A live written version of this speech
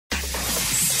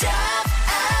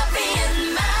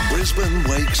Brisbane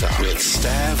Wakes Up with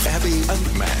Stav, Abby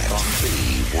and Matt on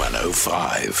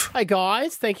B105. Hey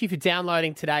guys, thank you for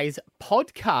downloading today's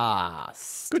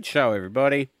podcast. Good show,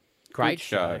 everybody. Great Good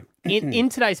show. In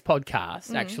today's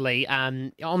podcast, actually,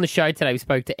 on the show today we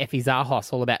spoke to Effie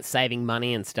Zahos all about saving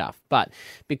money and stuff. But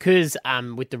because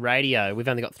with the radio we've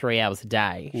only got 3 hours a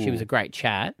day, she was a great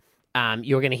chat.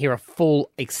 You're going to hear a full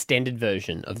extended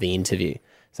version of the interview.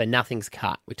 So nothing's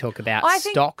cut. We talk about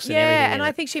stocks and everything. Yeah, and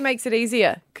I think she makes it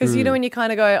easier because, you know, when you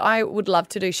kind of go, I would love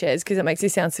to do shares because it makes you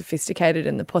sound sophisticated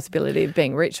and the possibility of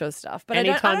being rich or stuff. But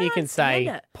anytime you can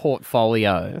say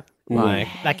portfolio,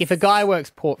 like if a guy works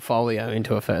portfolio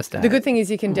into a first aid. The good thing is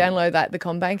you can download the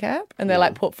CommBank app and they're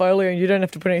like portfolio and you don't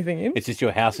have to put anything in. It's just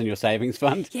your house and your savings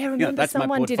fund. Yeah, remember that's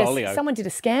someone my did portfolio. someone did a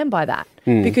scam by that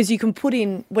because you can put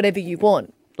in whatever you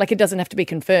want. Like, it doesn't have to be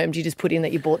confirmed. You just put in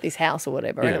that you bought this house or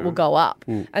whatever and it will go up.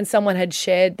 And someone had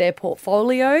shared their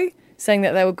portfolio saying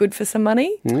that they were good for some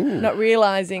money, not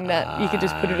realising that you could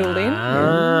just put it all in.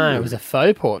 It was a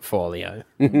faux portfolio.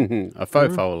 A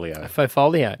faux folio. A faux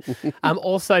folio.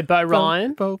 Also, Beau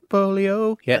Ryan.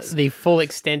 Portfolio. Yes. The full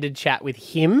extended chat with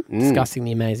him discussing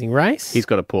the Amazing Race. He's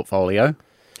got a portfolio.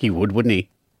 He would, wouldn't he?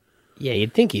 Yeah,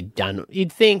 you'd think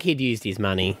he'd used his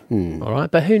money. All right,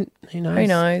 but who knows? Who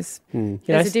knows?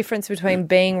 There's a difference between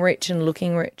being rich and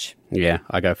looking rich. Yeah,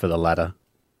 I go for the latter.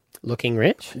 Looking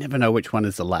rich? Never know which one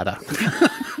is the latter.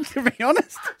 To be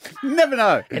honest, never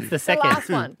know. It's the second. The last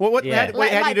one. What? Yeah.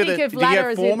 How do you do think the? of Do you ladder have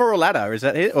as former or ladder? Is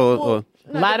that it? Or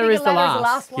No, Ladder think is of the ladder as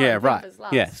last. one. Yeah, Think right. of as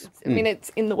last. Yes. I mean,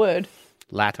 it's in the word.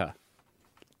 latter?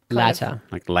 Latter.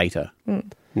 Like later.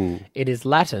 It is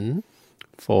Latin.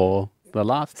 For the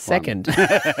last Second.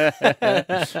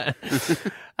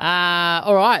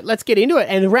 All right, let's get into it.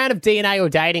 And the round of DNA or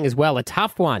dating as well, a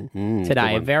tough one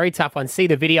today, a very tough one. See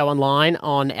the video online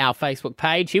on our Facebook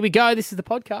page. Here we go. This is the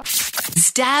podcast.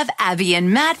 Stav, Abby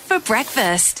and Matt for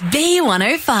breakfast.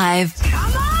 B105.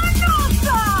 Come on,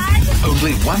 Northside!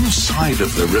 Only one side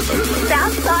of the river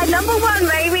Southside number one,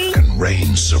 baby! can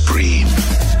reign supreme.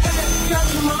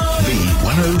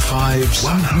 B105's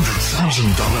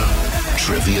 $100,000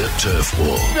 Trivia Turf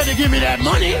War. Better give me that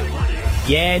money.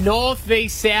 Yeah, North v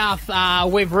South.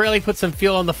 We've really put some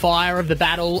fuel on the fire of the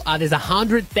battle. There's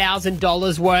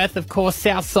 $100,000 worth. Of course,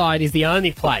 Southside is the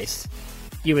only place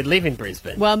you would live in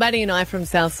Brisbane. Well, Maddie and I from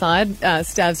Southside,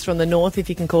 Stav's from the north, if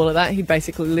you can call it that. He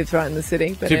basically lives right in the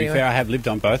city. But To anyway. be fair, I have lived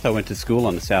on both. I went to school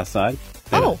on the south side.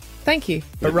 Oh, thank you.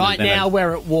 But right Then now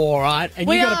we're at war, right? And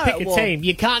We you got are to at pick a war. team.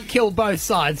 You can't kill both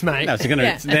sides, mate. No, so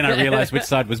Yeah. then I realised which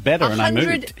side was better and I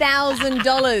moved.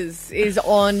 $100,000 is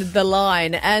on the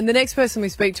line. And the next person we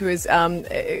speak to is,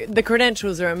 the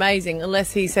credentials are amazing,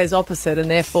 unless he says opposite,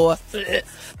 and therefore...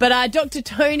 But Dr.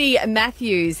 Tony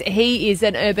Matthews, he is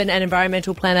an urban and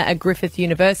environmental planner at Griffith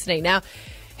University. Now,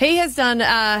 he has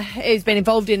he's been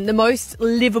involved in the most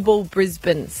livable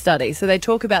Brisbane study. So they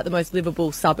talk about the most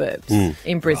livable suburbs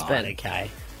in Brisbane. Right, okay.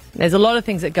 There's a lot of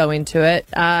things that go into it.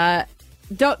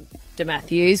 Dr.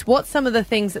 Matthews, what's some of the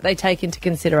things that they take into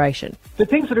consideration? The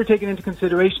things that are taken into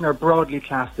consideration are broadly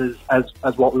classed as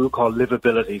what we would call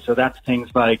livability. So that's things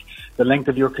like the length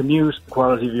of your commute, the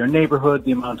quality of your neighbourhood,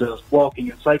 the amount of walking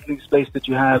and cycling space that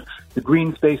you have, the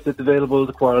green space that's available,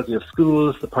 the quality of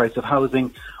schools, the price of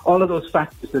housing. All of those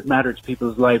factors that matter to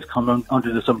people's lives come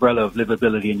under this umbrella of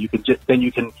livability, and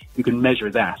you can measure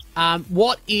that.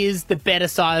 What is the better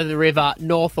side of the river,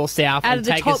 north or south? Out And of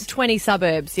the take top us, 20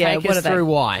 suburbs, yeah, take what us are they? through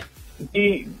why.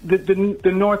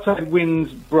 The north side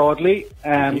wins broadly.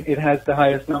 It has the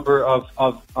highest number of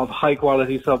high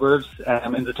quality suburbs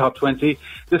in the top 20.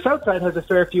 The south side has a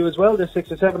fair few as well. There's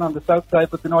 6 or 7 on the south side,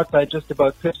 but the north side just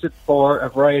about tips it for a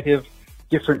variety of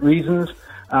different reasons.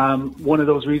 One of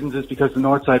those reasons is because the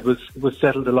north side was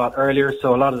settled a lot earlier,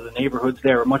 so a lot of the neighbourhoods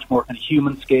there are much more kind of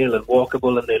human scale and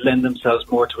walkable, and they lend themselves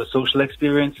more to a social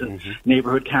experience and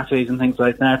neighbourhood cafes and things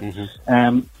like that.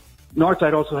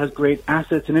 Northside also has great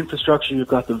assets and infrastructure. You've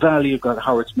got the Valley, you've got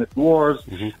Howard Smith Wharves,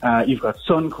 you've got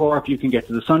Suncorp, you can get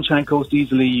to the Sunshine Coast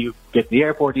easily, you get to the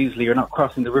airport easily, you're not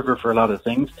crossing the river for a lot of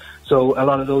things. So a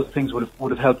lot of those things would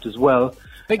have helped as well.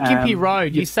 But Gympie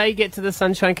Road, you say you get to the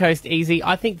Sunshine Coast easy.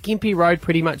 I think Gympie Road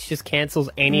pretty much just cancels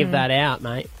any of that out,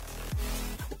 mate.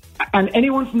 And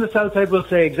anyone from the south side will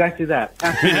say exactly that.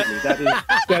 Absolutely.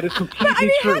 that is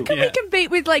completely true. How can we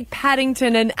compete with, like,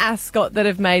 Paddington and Ascot that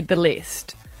have made the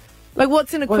list? Like,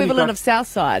 what's an equivalent of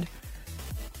Southside?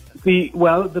 The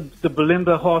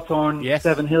Bulimba, Hawthorne,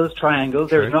 Seven Hills triangle.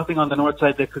 There's nothing on the north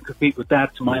side that could compete with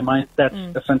that, to my mind. That's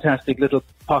a fantastic little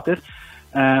pocket.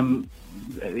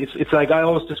 It's like I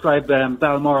always describe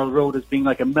Balmoral Road as being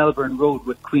like a Melbourne road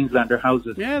with Queenslander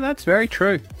houses. Yeah, that's very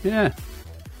true. Yeah.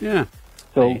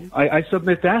 So I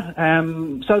submit that.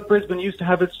 South Brisbane used to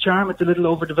have its charm. It's a little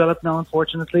overdeveloped now,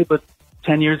 unfortunately, but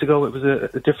 10 years ago it was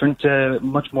a different,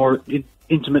 much more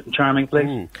intimate and charming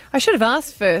place. I should have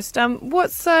asked first,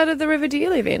 what side of the river do you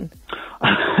live in?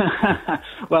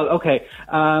 Well, okay.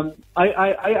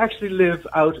 I actually live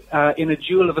out in a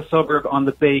jewel of a suburb on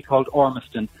the bay called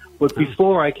Ormiston. But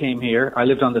before I came here, I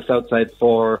lived on the south side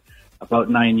for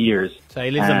about 9 years. So he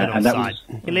lives on the north side.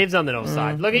 He lives on the north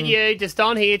side. Look at you, just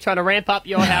on here trying to ramp up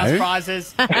your house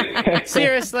prizes.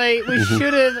 Seriously, we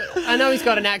should have... I know he's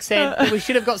got an accent, but we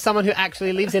should have got someone who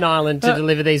actually lives in Ireland to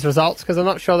deliver these results, because I'm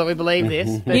not sure that we believe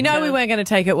this. But, You know we weren't going to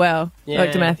take it well, Yeah.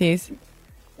 Dr. Matthews.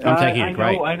 I'm taking it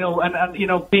great. I know. And you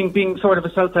know, being sort of a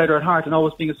Southsider at heart and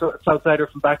always being a Southsider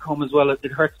from back home as well, it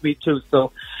hurts me too.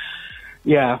 So,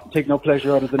 yeah, take no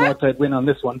pleasure out of the Northside win on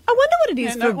this one. I wonder what it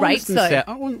is for rates, though.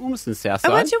 Almost in the south I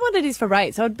side. wonder what it is for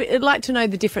rates. I'd like to know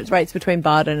the difference rates between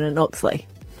Barden and Oxley.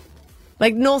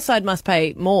 Like, Northside must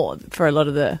pay more for a lot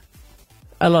of the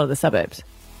suburbs.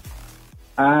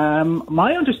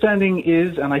 My understanding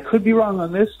is, and I could be wrong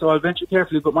on this, so I'll venture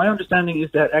carefully, but my understanding is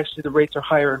that actually the rates are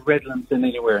higher in Redlands than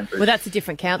anywhere in Brisbane. Well, that's a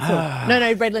different council.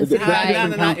 No, Redlands City.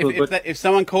 If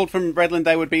someone called from Redland,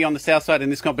 they would be on the south side in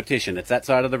this competition. It's that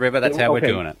side of the river. That's how we're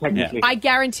doing it. Yeah. I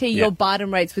guarantee your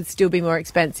Barden rates would still be more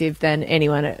expensive than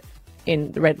anyone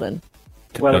in the Redland.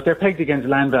 Well, if they're pegged against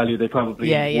land value, they probably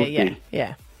would be.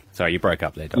 Yeah. Sorry, you broke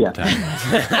up there, Dr. Tony.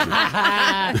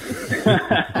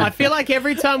 I feel like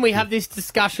every time we have this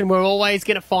discussion, we're always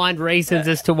going to find reasons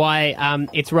as to why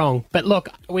it's wrong. But look,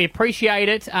 we appreciate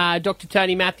it, Dr.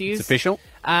 Tony Matthews. It's official.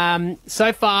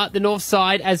 So far, the north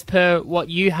side, as per what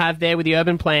you have there with the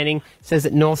urban planning, says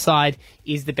that north side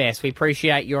is the best. We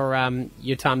appreciate your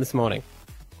time this morning.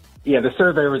 Yeah, the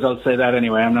survey results say that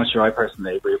anyway. I'm not sure I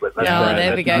personally agree, but that's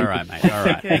there we go. All right, mate. All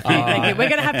right. Thank you. We're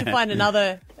going to have to find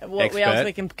another what else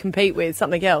we can compete with,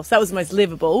 something else. That was the most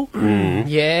livable.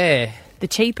 Yeah. The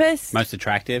cheapest. Most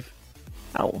attractive.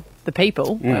 Oh, the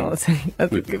people. Well, that's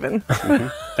a given.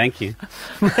 Thank you.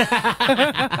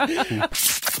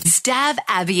 Stab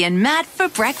Abby and Matt for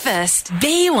breakfast.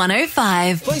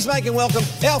 B105. Please make and welcome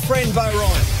our friend Beau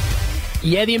Ryan.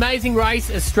 Yeah, the Amazing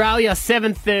Race, Australia,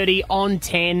 7:30 on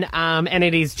 10, and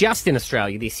it is just in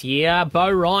Australia this year. Beau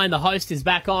Ryan, the host, is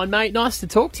back on, mate. Nice to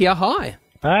talk to you. Hi.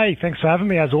 Hey, thanks for having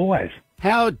me, as always.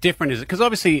 How different is it? Because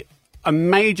obviously a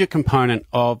major component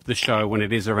of the show when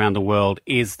it is around the world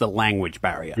is the language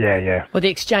barrier. Yeah. Or the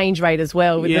exchange rate as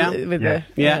well.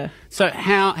 Yeah. So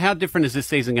how different is this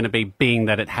season going to be, being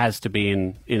that it has to be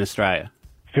in Australia?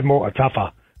 A bit more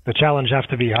tougher. The challenge has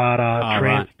to be harder.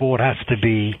 Transport has to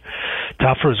be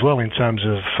tougher as well in terms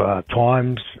of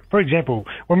times. For example,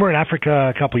 when we were in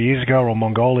Africa a couple of years ago or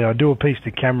Mongolia, I do a piece to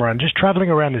camera, and just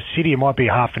travelling around the city, it might be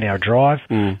a half an hour drive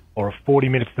or 40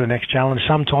 minutes to the next challenge.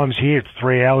 Sometimes here it's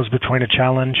 3 hours between a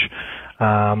challenge.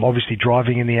 Obviously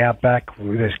driving in the outback,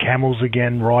 there's camels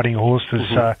again, riding horses.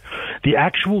 So the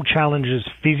actual challenges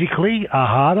physically are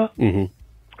harder,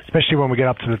 especially when we get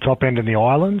up to the top end in the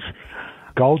islands.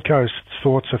 Gold Coast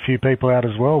sorts a few people out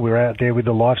as well. We're out there with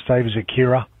the lifesavers at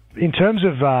Kira. In terms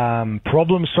of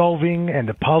problem solving and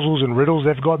the puzzles and riddles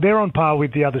they've got, they're on par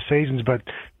with the other seasons, but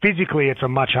physically it's a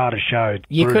much harder show.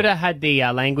 You could have had the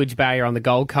language barrier on the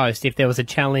Gold Coast if there was a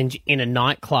challenge in a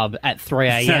nightclub at 3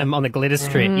 a.m. on the Glitter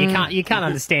Strip. You can't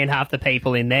understand half the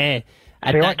people in there.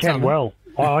 I can well.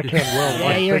 I can well.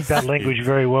 I speak that language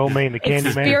very well, me and the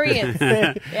Candyman. Experience.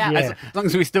 As long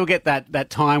as we still get that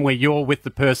time where you're with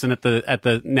the person at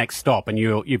the next stop and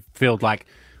you feel like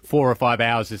 4 or 5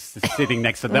 hours just sitting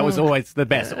next to them. That was always the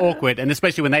best. Awkward, and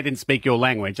especially when they didn't speak your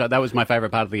language. That was my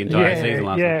favourite part of the entire season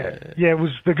last night. Yeah, it was,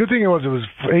 the good thing was it was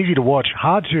easy to watch.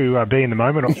 Hard to be in the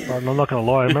moment. I'm not going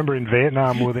to lie. I remember in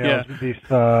Vietnam where there was this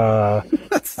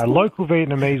a local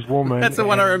Vietnamese woman. That's the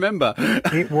one I remember.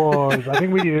 It was, I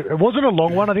think it wasn't a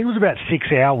long one. I think it was about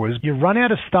 6 hours. You run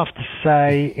out of stuff to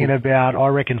say in about, I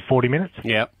reckon, 40 minutes.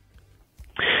 Yeah.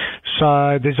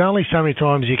 So there's only so many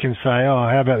times you can say, oh,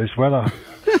 how about this weather?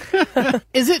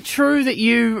 Is it true that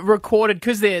you recorded,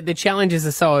 because the challenges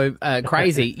are so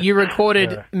crazy, you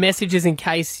recorded messages in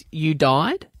case you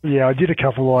died? Yeah, I did a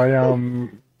couple.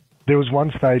 There was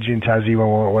one stage in Tassie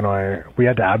when we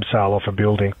had to abseil off a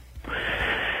building.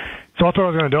 So I thought I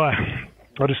was going to die.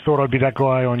 I just thought I'd be that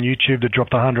guy on YouTube that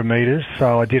dropped 100 metres,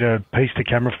 so I did a piece to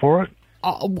camera for it.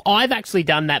 I've actually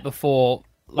done that before.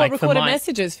 Like recorded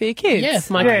messages for your kids. Yeah,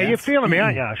 for my kids. You're feeling me,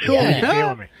 aren't you? Sure, you're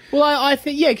feeling me. Well, I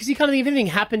think, because you kind of, if anything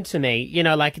happened to me,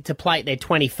 like to plate their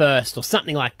 21st or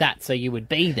something like that, so you would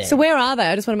be there. So where are they?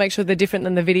 I just want to make sure they're different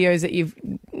than the videos that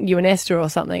you and Esther or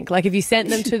something? Like, have you sent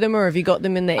them to them or have you got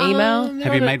them in the email?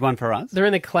 Have you made one for us? They're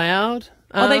in the cloud.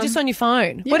 Are they just on your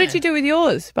phone? What did you do with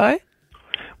yours, Beau?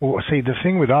 Well, see, the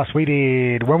thing with us,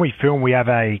 when we film, we have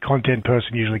a content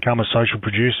person usually come, a social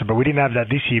producer, but we didn't have that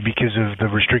this year because of the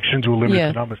restrictions. We were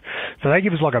limited to numbers. So they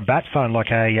give us like a bat phone, like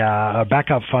a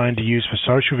backup phone to use for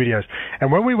social videos.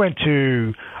 And when we went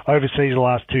to overseas the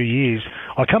last 2 years,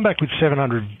 I come back with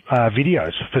 700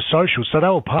 videos for social, so they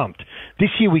were pumped. This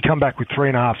year we come back with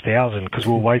 3,500 because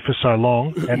we'll wait for so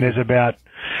long, and there's about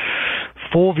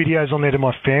 4 videos on there to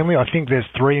my family. I think there's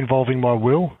 3 involving my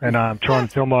will, and I'm trying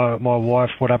to tell my wife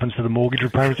what happens to the mortgage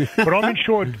repayments. But I'm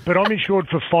insured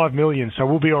for $5 million, so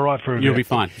we'll be all right for a bit. You'll be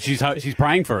fine. She's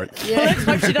praying for it. Yeah. Well, let's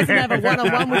hope she doesn't have a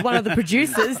one-on-one with one of the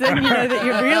producers. Then you know that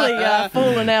you're really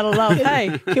falling out of love.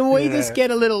 Hey, can we just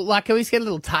get a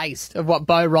little taste of what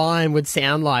Beau Ryan would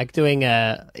sound like doing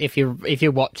if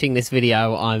you're watching this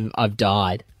video? I've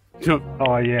died.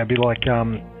 Oh yeah, it'd be like.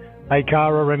 Hey,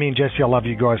 Cara, Remy and Jesse, I love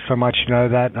you guys so much. You know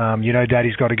that. You know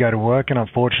Daddy's got to go to work, and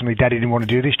unfortunately Daddy didn't want to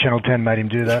do this. Channel 10 made him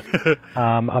do that.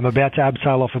 I'm about to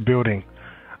abseil off a building.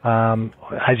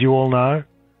 As you all know,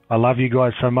 I love you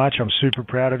guys so much. I'm super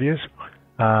proud of you.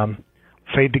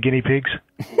 Feed the guinea pigs.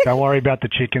 Don't worry about the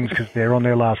chickens because they're on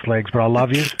their last legs, but I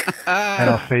love you, and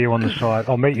I'll see you on the side.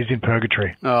 I'll meet you in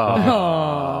purgatory.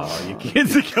 Oh, your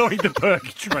kids are going to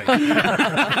purgatory.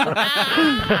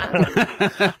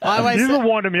 You were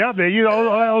winding me up there.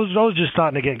 I was just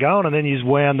starting to get going, and then you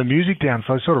wound the music down,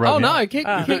 so I sort of keep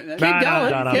going. Keep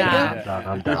going.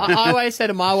 I'm done. I always say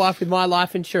to my wife with my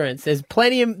life insurance, there's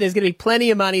going to be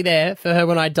plenty of money there for her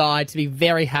when I die to be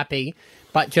very happy,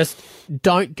 but just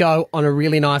don't go on a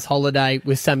really nice holiday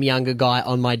with some younger guy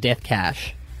on my death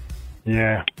cash.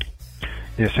 Yeah.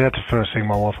 Yeah, so that's the first thing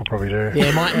my wife will probably do.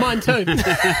 Yeah, mine too.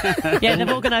 Yeah, they've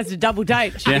organised a double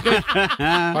date.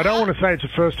 I don't want to say it's the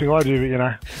first thing I do, but you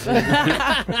know.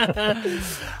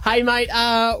 Hey, mate,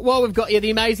 while we've got you,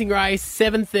 the Amazing Race,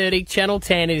 7:30, Channel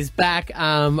 10 is back.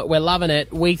 We're loving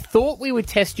it. We thought we would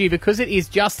test you because it is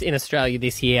just in Australia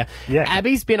this year. Yeah.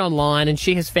 Abby's been online and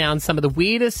she has found some of the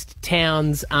weirdest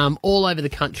towns all over the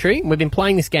country. We've been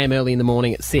playing this game early in the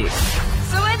morning at 6.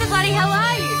 So where the bloody hell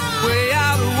are you? Way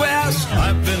out west.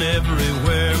 I've been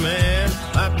everywhere, man.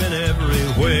 I've been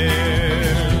everywhere.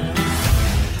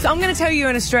 So I'm going to tell you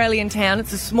an Australian town.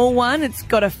 It's a small one. It's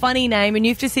got a funny name, and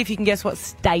you have to see if you can guess what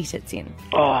state it's in.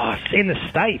 Oh, it's in the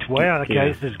state. Wow,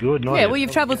 okay, this is good. Nice. Yeah, well,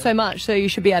 you've travelled so much, so you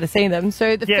should be able to see them.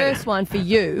 So the first one for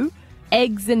you,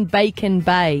 Eggs and Bacon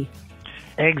Bay.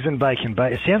 Eggs and Bacon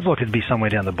Bay. It sounds like it'd be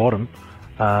somewhere down the bottom.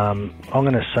 I'm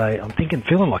going to say,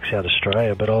 feeling like South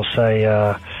Australia, but I'll say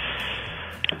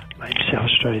maybe South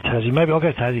Australia, Tassie. Maybe I'll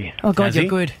go Tassie. Oh, God, Tassie? You're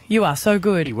good. You are so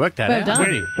good. You worked that Well out. done.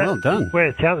 Really? Well done.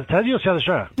 Where, Tassie or South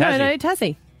Australia? Tassie. No,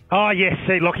 Tassie. Oh, yes,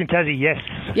 see, lock in Tassie, yes.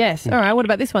 Yes. All right, what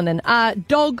about this one then?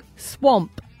 Dog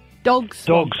Swamp. Dog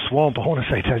Swamp. Dog Swamp. I want to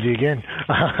say Tassie again.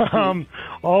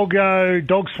 I'll go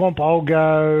Dog Swamp. I'll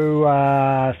go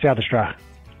South Australia.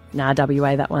 Nah,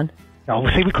 WA, that one. Oh,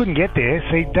 see, we couldn't get there.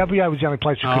 See, WA was the only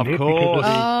place we couldn't hit. Of course.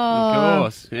 Because Of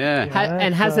course, yeah.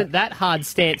 And hasn't that hard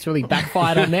stance really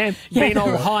backfired on them? Being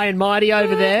all high and mighty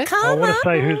over there? I want to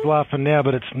say who's laughing now,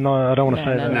 but it's no. I don't want to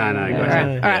say that. No, All gotcha. right,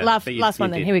 all right, Yeah, last but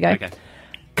one then. did. Here we go. Okay.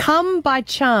 Come by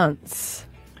chance.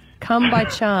 Come by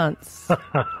chance.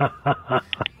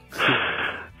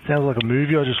 Sounds like a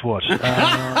movie I just watched. Is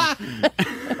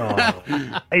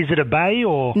it a bay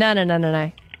or?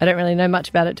 No. I don't really know much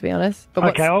about it, to be honest. But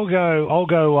Okay, I'll go.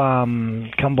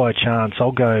 Come by chance.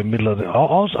 I'll go middle of the.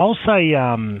 I'll say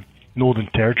Northern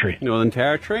Territory. Northern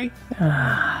Territory?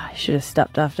 I should have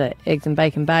stopped after Eggs and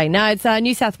Bacon Bay. No, it's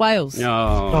New South Wales.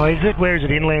 No. Oh, is it? Where is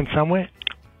it? Inland somewhere?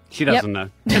 She doesn't know.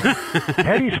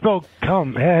 How do you spell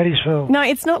come? How do you spell? No,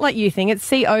 it's not like you think. It's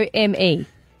COME.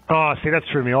 Oh, see, that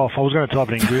threw me off. I was going to type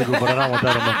it in Google, but I don't want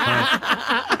that on my phone.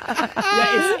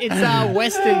 Yeah, it's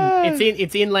western.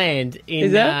 It's inland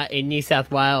in New South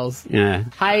Wales. Yeah.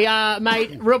 Hey,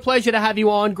 mate, real pleasure to have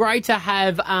you on. Great to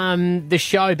have the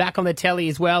show back on the telly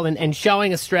as well and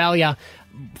showing Australia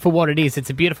for what it is. It's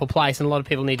a beautiful place and a lot of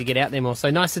people need to get out there more. So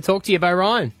nice to talk to you, Beau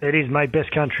Ryan. It is, mate.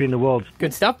 Best country in the world.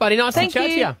 Good stuff, buddy. Nice to chat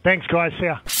to you. Thanks, guys. See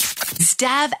ya.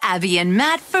 Stab Abby and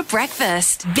Matt for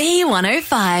breakfast.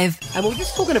 B105. And we were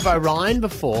just talking to Beau Ryan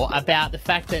before about the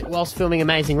fact that whilst filming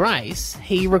Amazing Race,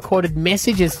 he recorded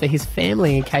messages for his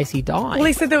family in case he died. Well,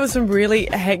 he said there were some really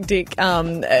hectic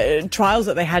trials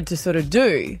that they had to sort of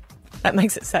do. That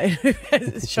makes it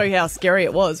show you how scary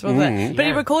it was, wasn't it? But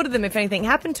he recorded them if anything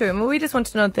happened to him. Well, we just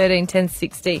wanted to know on 13 10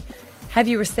 60, have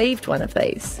you received one of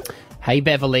these? Hey,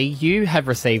 Beverly, you have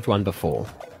received one before.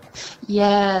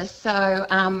 Yeah, so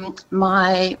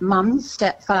my mum's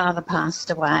stepfather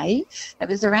passed away. It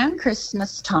was around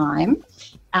Christmas time.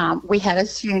 We had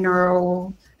his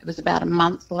funeral. It was about a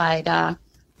month later.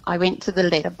 I went to the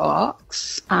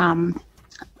letterbox.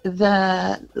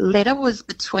 The letter was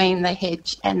between the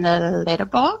hedge and the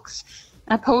letterbox.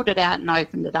 I pulled it out and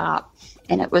opened it up,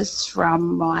 and it was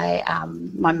from my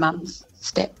mum's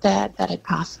stepdad that had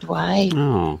passed away.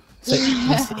 Oh. So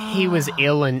he was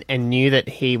ill and knew that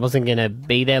he wasn't going to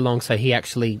be there long, so he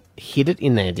actually hid it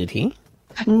in there, did he?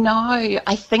 No,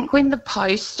 I think when the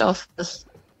post office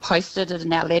posted it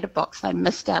in our letterbox, they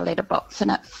missed our letterbox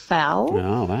and it fell.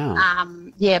 Oh, wow.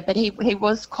 Yeah, but he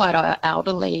was quite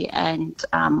elderly and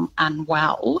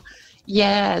unwell.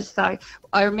 Yeah, so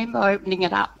I remember opening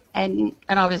it up and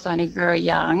I was only very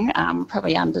young,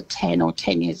 probably under 10 or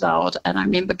 10 years old, and I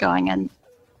remember going and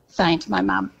saying to my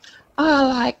mum,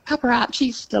 "Oh, like Papa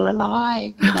Archie's still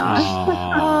alive," you know.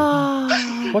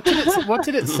 Oh. What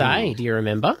did it say? Do you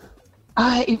remember?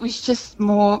 It was just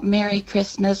more Merry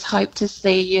Christmas, hope to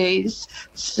see you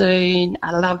soon,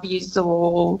 I love yous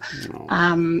all.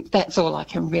 That's all I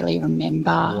can really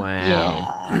remember. Wow.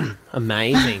 Yeah.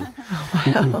 Amazing.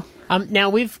 Wow. Now,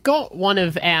 we've got one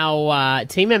of our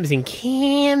team members in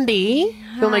Candy.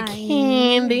 Filmer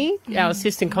Candy, our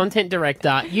assistant content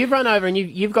director. You've run over and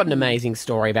you've got an amazing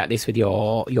story about this with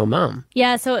your mum.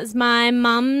 Yeah, so it was my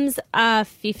mum's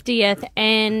 50th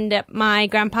and my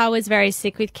grandpa was very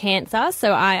sick with cancer,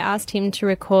 so I asked him to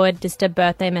record just a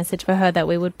birthday message for her that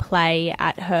we would play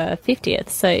at her 50th,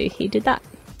 so he did that.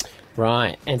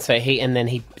 Right, and so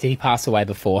did he pass away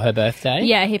before her birthday?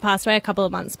 Yeah, he passed away a couple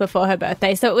of months before her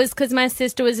birthday. So it was because my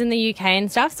sister was in the UK and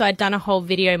stuff, so I'd done a whole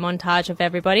video montage of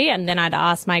everybody, and then I'd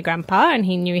asked my grandpa, and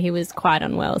he knew he was quite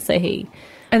unwell, so he...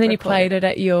 And then you played it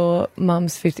at your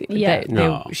mum's 50th.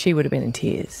 Yeah. She would have been in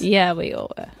tears. Yeah, we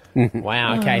all were.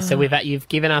 Wow, okay, so you've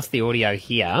given us the audio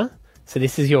here. So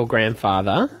this is your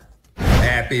grandfather.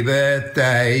 Happy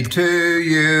birthday to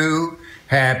you.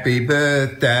 Happy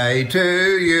birthday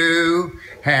to you.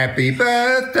 Happy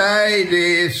birthday,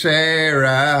 dear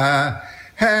Sarah.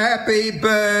 Happy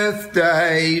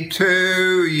birthday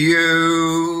to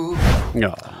you.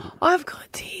 Oh. I've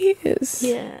got tears.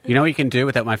 Yeah. You know what you can do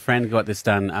with that? My friend got this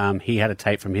done. He had a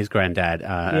tape from his granddad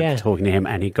talking to him,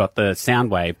 and he got the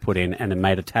sound wave put in and it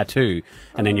made a tattoo.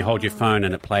 And then you hold your phone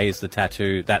and it plays the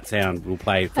tattoo. That sound will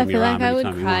play from your arm. I feel like I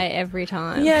anytime would you cry want. every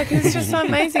time. Yeah, because it's just so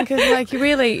amazing. Because like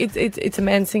it's a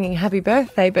man singing "Happy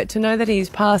Birthday," but to know that he's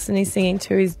passed and he's singing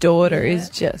to his daughter is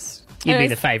just. You'd be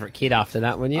the favourite kid after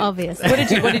that, wouldn't you? Obviously.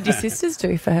 What did your sisters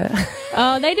do for her?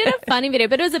 Oh, they did a funny video,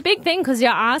 but it was a big thing because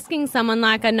you're asking someone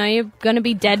like, I know you're going to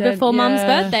be dead before Mum's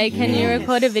birthday. Can you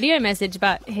record a video message?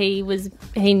 But he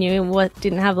knew what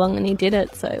didn't have long and he did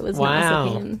it, so it was nice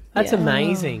of him. That's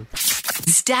amazing.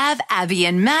 Stab Abby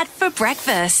and Matt for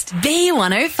breakfast.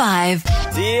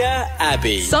 B105. Dear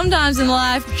Abby. Sometimes in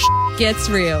life,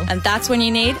 gets real, and that's when you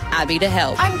need Abby to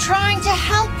help. I'm trying to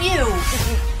help you.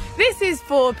 This is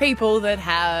for people that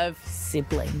have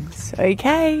siblings,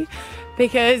 okay?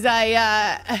 Because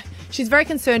she's very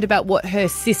concerned about what her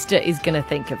sister is going to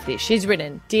think of this. She's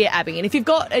written, Dear Abby. And if you've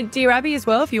got a Dear Abby as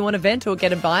well, if you want to vent or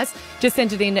get advice, just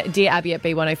send it in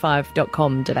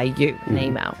dearabby@b105.com.au, an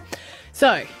email.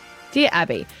 So, Dear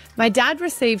Abby, my dad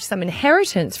received some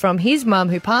inheritance from his mum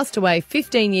who passed away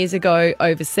 15 years ago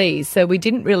overseas, so we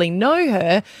didn't really know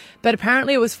her, but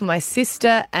apparently it was for my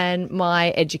sister and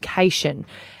my education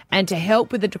and to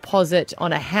help with a deposit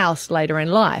on a house later in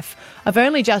life. I've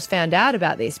only just found out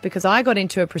about this because I got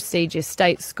into a prestigious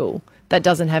state school that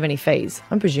doesn't have any fees.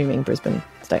 I'm presuming Brisbane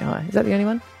State High. Is that the only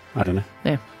one? I don't know.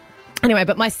 Yeah. Anyway,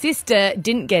 but my sister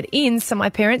didn't get in, so my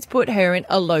parents put her in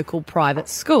a local private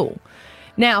school.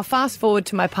 Now, fast forward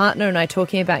to my partner and I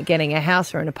talking about getting a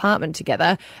house or an apartment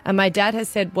together, and my dad has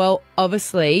said, well,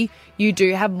 obviously, you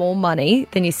do have more money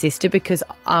than your sister because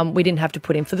we didn't have to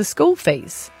put in for the school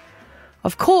fees.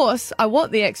 Of course, I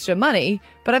want the extra money,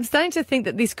 but I'm starting to think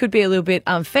that this could be a little bit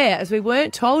unfair as we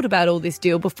weren't told about all this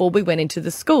deal before we went into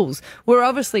the schools. We're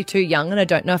obviously too young and I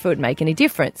don't know if it would make any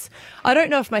difference. I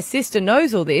don't know if my sister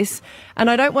knows all this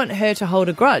and I don't want her to hold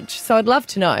a grudge. So I'd love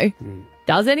to know,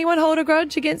 does anyone hold a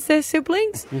grudge against their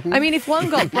siblings? I mean, if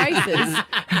one got braces,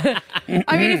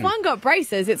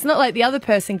 it's not like the other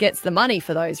person gets the money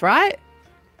for those, right?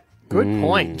 Good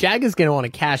point. Jagger's going to want to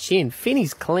cash in.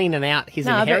 Finney's cleaning out his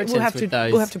inheritance with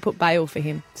those. We'll have to put bail for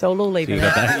him. So we'll all leave So it you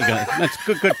got there. that.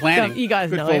 That's good planning. You guys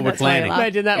good know forward him. That's why I planning. laugh.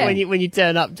 Imagine that when you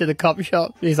turn up to the cop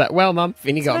shop. He's like, well, Mum,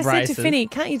 Finney got I braces. said to Finney,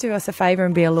 can't you do us a favour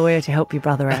and be a lawyer to help your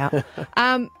brother out?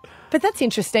 But that's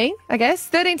interesting, I guess.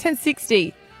 13 10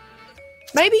 60.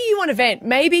 Maybe you want to vent.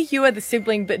 Maybe you are the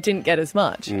sibling that didn't get as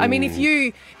much. I mean, if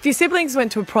your siblings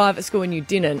went to a private school and you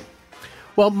didn't.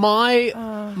 Well,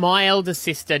 my elder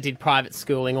sister did private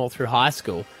schooling all through high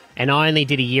school, and I only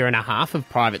did a year and a half of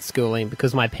private schooling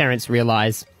because my parents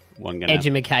realised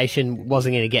education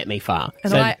wasn't going to get me far.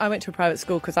 And I went to a private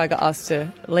school because I got asked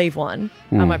to leave one,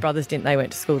 and my brothers didn't. They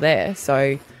went to school there,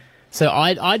 so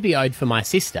I'd be owed for my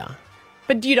sister.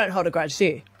 But you don't hold a grudge, do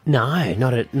you? No,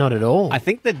 not at all. I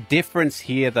think the difference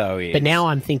here, though, is... But now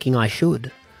I'm thinking I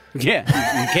should. Yeah,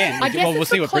 you can. Well, we'll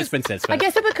see what Brisbane says first. I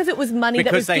guess it's because it was money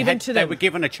that was given to them. They were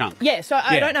given a chunk. Yeah, so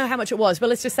I don't know how much it was, but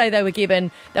let's just say they were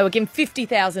given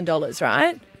 $50,000,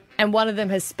 right? And one of them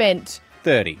has spent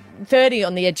 30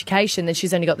 on the education, then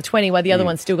she's only got the 20, while the other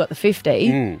one's still got the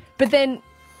 50. But then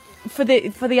for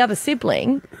the other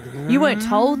sibling, you weren't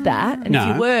told that, and if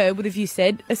you were, would have you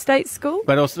said a state school?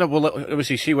 But also, well,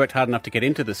 obviously she worked hard enough to get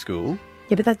into the school.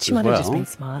 Yeah, but she might have just been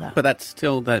smarter. But that's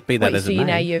still that as it may. So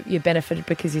now you benefited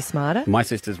because you're smarter? My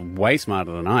sister's way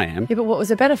smarter than I am. Yeah, but what was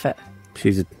the benefit?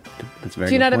 That's a very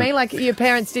Do you know what good I mean? point.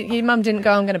 Like your mum didn't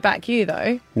go, I'm going to back you,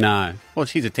 though. No. Well,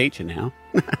 she's a teacher now.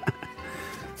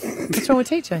 What's wrong with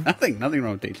teaching? Nothing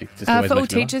wrong with teaching. Just For all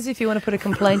teachers, if you want to put a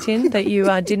complaint in that you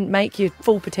didn't make your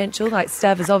full potential, like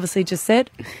Stav has obviously just said,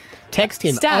 text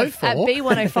him Stav at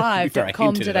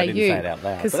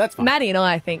b105.com.au. Because Maddie and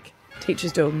I think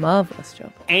teachers do a marvellous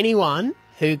job. Anyone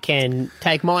who can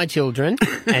take my children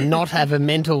and not have a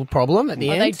mental problem at the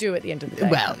end. They do at the end of the day.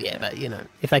 Well, yeah, but,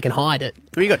 if they can hide it.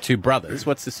 Well, you got two brothers.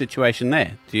 What's the situation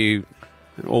there? Do you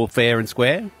all fair and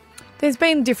square? There's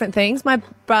been different things. My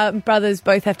brothers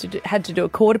both had to do a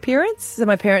court appearance, so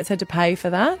my parents had to pay for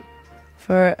that,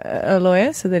 for a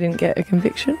lawyer, so they didn't get a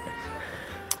conviction.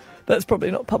 That's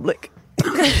probably not public.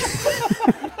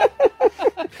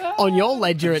 On your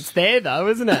ledger, it's there, though,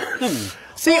 isn't it?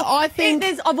 See, I think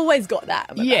I've always got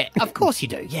that. Yeah, of course you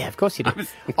do. Yeah, of course you do.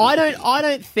 I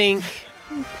don't think.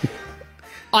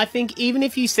 I think even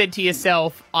if you said to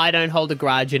yourself, "I don't hold a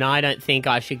grudge, and I don't think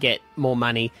I should get more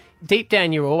money," deep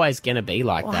down, you're always going to be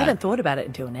like that. I haven't thought about it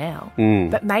until now.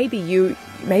 But maybe you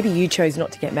chose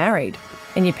not to get married,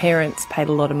 and your parents paid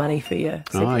a lot of money for your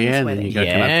siblings' Oh yeah, wedding. then you got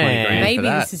to come up 20 grand Maybe for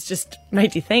that. this has just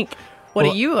made you think. What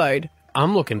are you owed?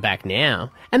 I'm looking back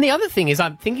now. And the other thing is,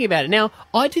 I'm thinking about it now,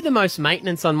 I do the most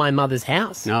maintenance on my mother's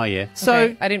house. Oh, yeah.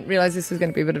 So I didn't realise this was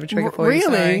going to be a bit of a trigger for you.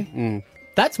 Really?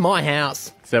 That's my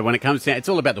house. So when it comes down, it's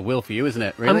all about the will for you, isn't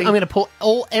it? Really? I'm going to pull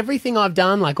everything I've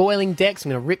done, like oiling decks,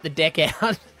 I'm going to rip the deck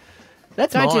out.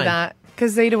 That's Don't mine. do that,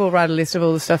 because Zeta will write a list of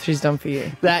all the stuff she's done for you.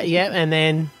 And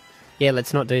then... Yeah,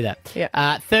 let's not do that.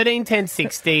 Yeah. 13 10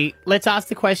 60. Let's ask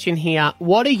the question here.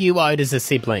 What are you owed as a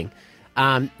sibling?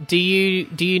 Do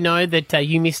you know that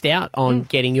you missed out on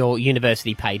getting your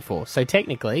university paid for? So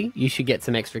technically, you should get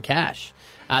some extra cash.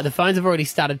 The phones have already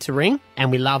started to ring,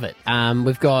 and we love it.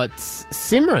 We've got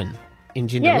Simran in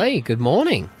Jindalee. Yes. Good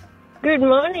morning. Good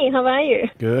morning. How are you?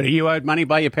 Good. Are you owed money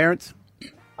by your parents?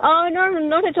 Oh, no,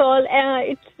 not at all.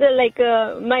 It's like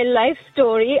my life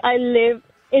story. I live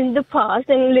in the past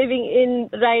and living in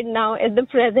right now at the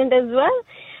present as well.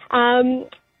 I'm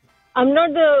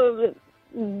not the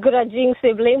grudging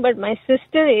sibling, but my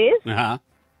sister is. Uh-huh.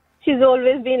 She's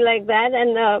always been like that,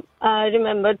 and I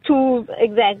remember 2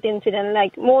 exact incidents,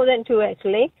 like more than 2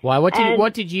 actually. Why?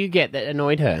 What did you get that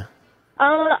annoyed her?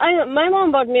 My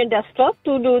mom bought me a desktop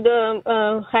to do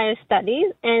the higher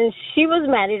studies, and she was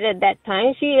married at that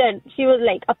time. She was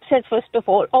like upset first of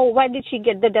all. Oh, why did she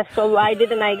get the desktop? Why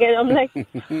didn't I get it? I'm like,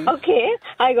 okay,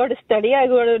 I got to study, I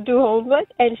got to do homework,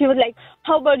 and she was like,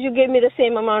 how about you give me the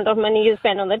same amount of money you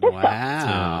spend on the desktop?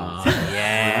 Wow.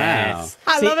 Yes.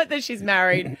 I love it that she's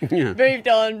married, moved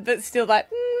on, but still like,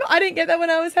 I didn't get that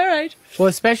when I was her age. Well,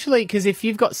 especially because if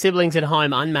you've got siblings at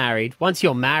home unmarried, once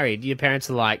you're married, your parents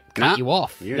are like, cut you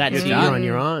off. That's you're on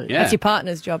your own. Yeah. That's your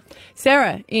partner's job.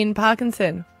 Sarah, in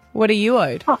Parkinson, what are you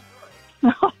owed? So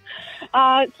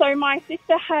my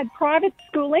sister had private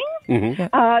schooling.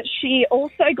 Mm-hmm. She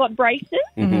also got braces.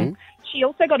 Mm-hmm. She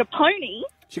also got a pony.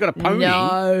 She got a pony?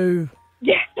 No.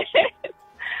 Yeah.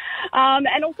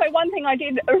 And also one thing I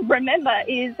did remember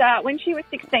is when she was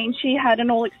 16, she had an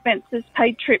all-expenses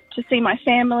paid trip to see my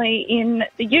family in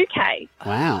the UK.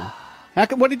 Wow.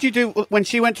 What did you do when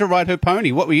she went to ride her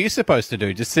pony? What were you supposed to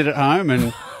do? Just sit at home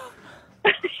and...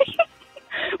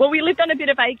 Well, we lived on a bit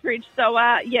of acreage, so,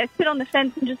 sit on the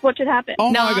fence and just watch it happen.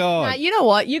 Oh, my God. No, you know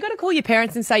what? You got to call your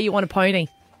parents and say you want a pony.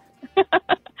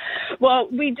 Well,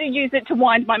 we do use it to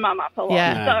wind my mum up a lot.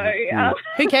 Yeah. So,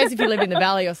 Who cares if you live in the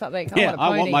valley or something?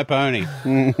 I want my pony.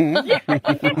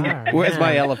 Where's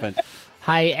my elephant?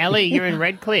 Hey, Ellie, you're in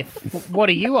Redcliffe. What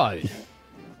are you owed?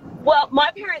 Well,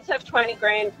 my parents have 20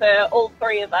 grand for all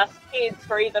three of us kids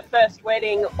for either first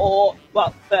wedding or,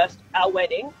 well, first our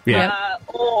wedding,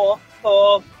 or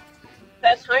for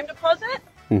first home deposit.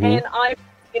 Mm-hmm. And I'm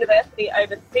university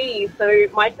overseas, so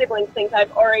my siblings think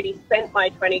I've already spent my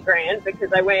 20 grand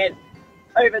because I went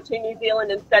over to New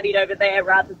Zealand and studied over there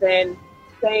rather than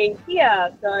staying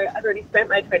here. So I've already spent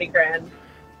my 20 grand.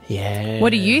 Yeah. What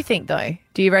do you think, though?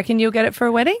 Do you reckon you'll get it for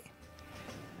a wedding?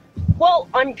 Well,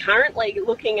 I'm currently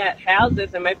looking at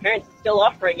houses and my parents are still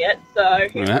offering it, so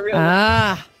who's the real...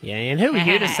 Yeah, and who are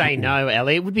you to say no,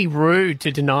 Ellie? It would be rude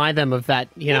to deny them of that,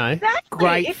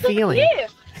 great it's feeling. A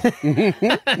gift.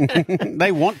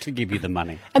 They want to give you the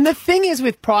money. And the thing is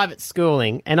with private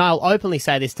schooling, and I'll openly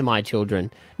say this to my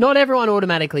children, not everyone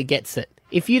automatically gets it.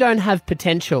 If you don't have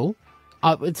potential,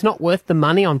 it's not worth the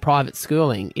money on private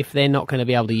schooling if they're not going to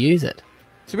be able to use it.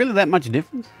 Is it really that much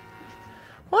difference?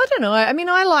 Well, I don't know. I mean,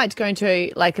 I liked going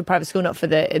to like a private school, not for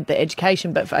the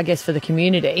education, but I guess for the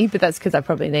community. But that's because I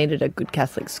probably needed a good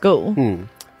Catholic school.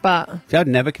 But See, I'd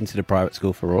never consider private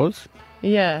school for Roz.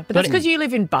 yeah, but that's because you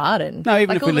live in Barden. No, even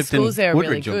like, if all we the lived in schools there are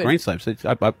Woodridge really or good. Greenslopes, it's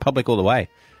public all the way.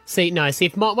 See,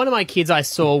 if one of my kids I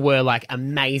saw were like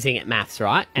amazing at maths,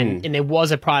 right? And there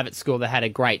was a private school that had a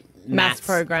great maths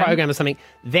program or something,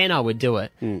 then I would do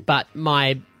it. But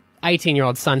my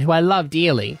 18-year-old son, who I love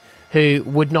dearly, who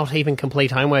would not even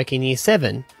complete homework in year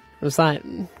 7, I was like,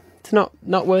 it's not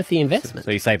worth the investment.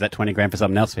 So you save that 20 grand for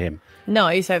something else for him. No,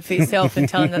 you say it for yourself and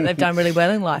tell them that they've done really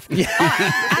well in life.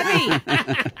 Abby,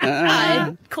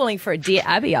 I'm calling for a Dear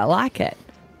Abby. I like it.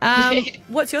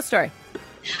 What's your story?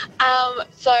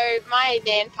 So my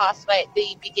nan passed away at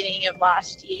the beginning of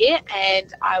last year,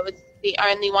 and I was the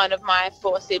only one of my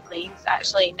 4 siblings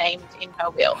actually named in her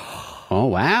will. Oh,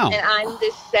 wow. And I'm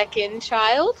the second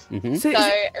child. Mm-hmm. So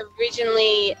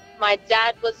originally my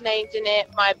dad was named in it,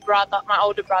 my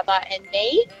older brother and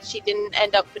me. She didn't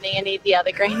end up putting any of the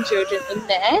other grandchildren in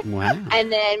there. Wow.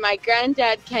 And then my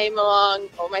granddad came along,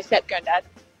 or my step-granddad,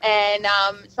 and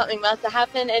something must have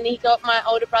happened, and he got my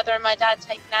older brother and my dad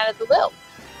taken out of the will.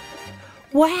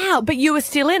 Wow, but you were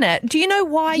still in it. Do you know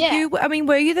why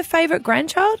were you the favourite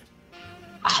grandchild?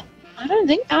 I don't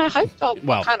think. I hope so.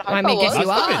 Well, kind of hope I mean, I guess was.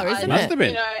 you are, isn't Must it?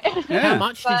 have been. How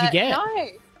much did you get?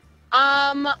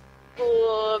 No.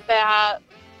 For about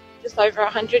just over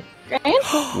 100 grand.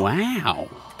 Wow.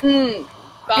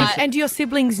 But And do your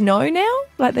siblings know now?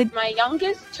 Like they? my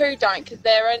youngest 2 don't, because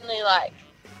they're only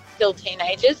still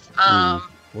teenagers. Well,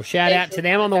 shout out to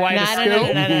them on the way to school.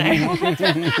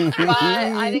 But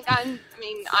I think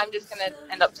I'm just going to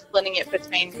end up splitting it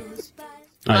between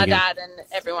my dad and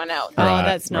everyone else. Oh,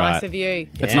 that's nice of you.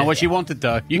 That's not what she wanted,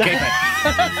 though. You keep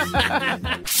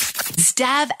it.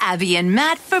 Stab Abby and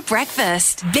Matt for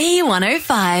breakfast.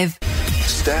 B105.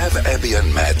 Stab Abby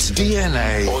and Matt's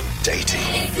DNA or dating.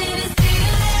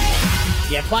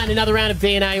 Yeah, playing another round of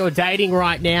DNA or dating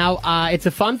right now. It's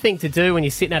a fun thing to do when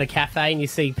you're sitting at a cafe and you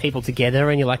see people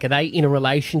together and you're like, are they in a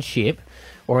relationship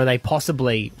or are they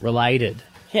possibly related?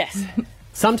 Yes.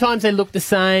 Sometimes they look the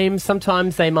same.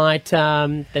 Sometimes they might.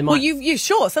 Well, you're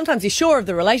sure. Sometimes you're sure of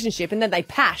the relationship, and then they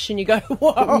pash, and you go,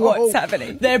 "Whoa, what's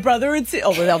happening?" They're brother and sister.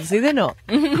 Oh, well, obviously they're not.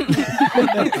 Or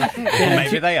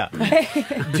maybe they are.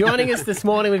 Joining us this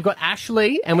morning, we've got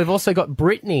Ashley, and we've also got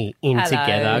Brittany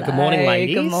together. Good morning,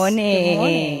 ladies. Good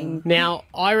morning. Now,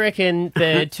 I reckon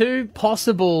the 2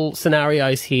 possible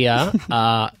scenarios here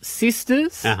are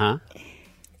sisters,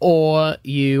 or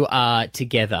you are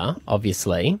together,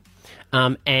 obviously.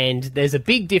 And there's a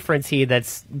big difference here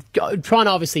that's trying to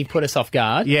obviously put us off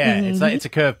guard. Yeah, it's a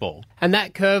curveball. And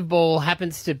that curveball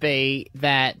happens to be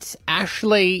that,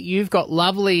 Ashley, you've got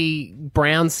lovely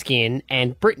brown skin,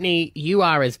 and Brittany, you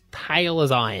are as pale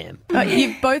as I am.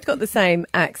 You've both got the same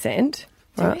accent.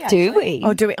 Right. Do we?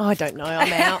 Oh, do we? Oh, I don't know.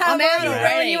 I'm out. I'm out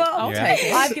already. I'll take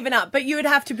it. I've given up. But you would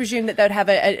have to presume that they'd have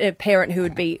a parent who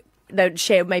would be... They'd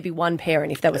share maybe one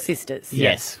parent if they were sisters.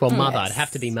 Yes. Well, mother. It'd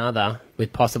have to be mother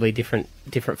with possibly different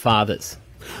fathers.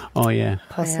 Oh, yeah.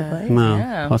 Possibly.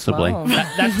 No, possibly. Wow.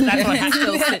 That's what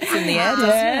Still sits in the air,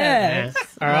 doesn't it?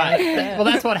 All right. Well,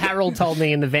 that's what Harold told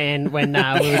me in the van when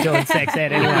we were doing sex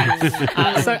ed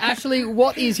anyway. So, Ashley,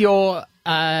 what is your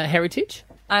heritage?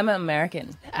 I'm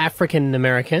American.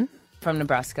 African-American. From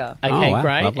Nebraska. Okay, Oh, wow.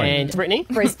 great. Lovely. And Brittany?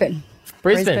 Brisbane.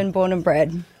 Brisbane. Born and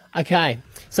bred. Okay,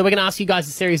 so we're going to ask you guys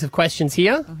a series of questions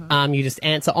here. You just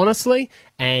answer honestly,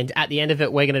 and at the end of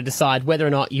it, we're going to decide whether or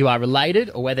not you are related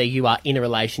or whether you are in a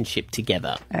relationship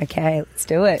together. Okay, let's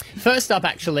do it. First up,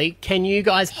 actually, can you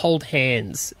guys hold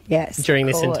hands? Yes, during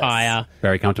of this course. entire...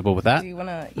 Very comfortable with that. Do you want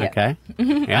to... Okay.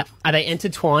 Yeah. Are they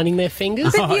intertwining their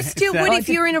fingers? But you still would if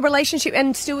you're in a relationship,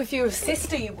 and still if you're a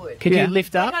sister, you would. Could you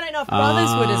lift up? I don't know if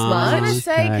brothers would as I much. was going to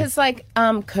say, because,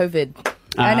 COVID.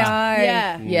 I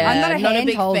know. Yeah. I'm not a hand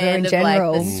big holder fan in of,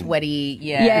 general. Like, the sweaty,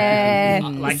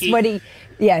 Sweaty.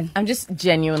 Yeah. I'm just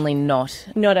genuinely not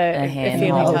a hand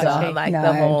feeling holder. touchy. Like No.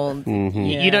 the whole...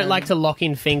 You don't like to lock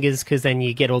in fingers because then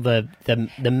you get all the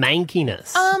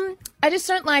mankiness. I just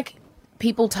don't like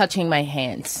people touching my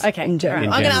hands. Okay, In general.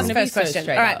 I'm going to ask I'm the first gonna be so question.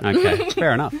 straight All right, Okay.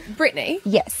 Fair enough. Brittany.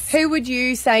 Yes. Who would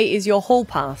you say is your hall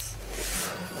pass?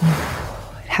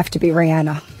 Have to be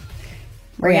Rihanna.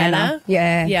 Rihanna?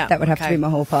 Yeah. Yeah, That would have to okay. be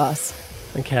my hall pass.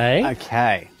 Okay.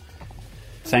 Okay.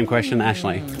 Same question,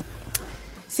 Ashley.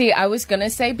 See, I was going to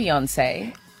say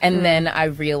Beyonce, and then I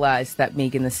realised that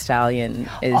Megan Thee Stallion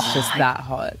is just that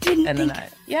hot. And then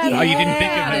Oh, you didn't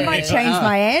think of I it. might change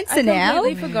my answer I now.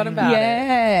 completely forgot about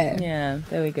it. Yeah.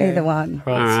 There we go. Either one.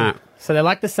 Right, All right. so they're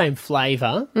like the same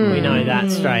flavour. We know that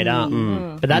straight up.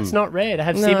 But that's not rare to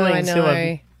have No, siblings I who know.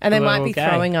 are... And they who are might be gay.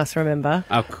 throwing us, remember?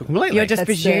 Oh, completely. You're just That's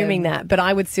presuming that, but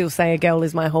I would still say a girl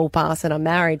is my hall pass and I'm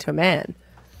married to a man.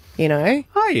 You know?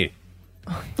 Are you?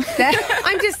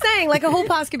 I'm just saying, like, a hall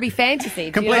pass could be fantasy.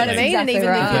 Do you know what I Completely. mean? And Exactly even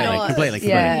right. if you're not Completely.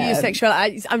 Yeah. your sexual,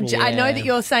 I know that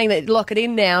you're saying that lock it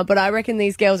in now, but I reckon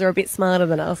these girls are a bit smarter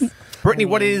than us. Brittany,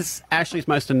 what is Ashley's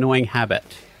most annoying habit?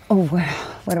 Oh, wow.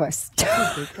 Where do I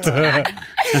start?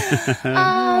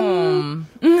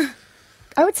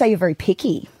 I would say you're very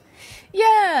picky.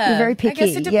 Yeah. You're very I guess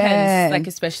picky, it depends, yeah. like,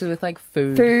 especially with, like,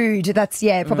 food. Food, that's,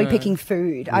 probably picking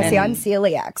food. I see, I'm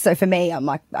celiac, so for me, I'm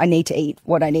like, I need to eat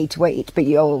what I need to eat, but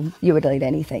you would eat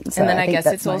anything. So And then I think guess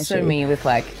that's it's my also issue. me with,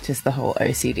 like, just the whole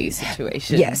OCD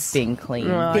situation. Yes. Being clean.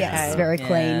 Yes, very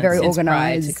clean, very Since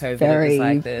organised, prior to COVID, very... it was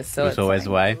like this. So It's always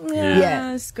the way.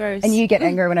 Yeah. it's gross. And you get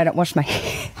angry when I don't wash my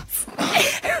hands.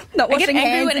 Not I get washing angry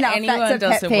hands when enough. anyone That's a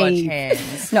pet doesn't wash peeve.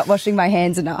 hands. Not washing my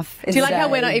hands enough. Do you like how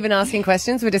we're not even asking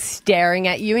questions? We're just staring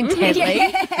at you intently.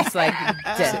 It's like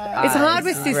It's hard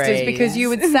with sisters because you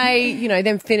would say, you know,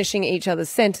 them finishing each other's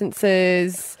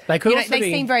sentences. They could You know, also they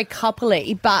be- seem very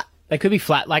coupley, but They could be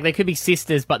flat, like they could be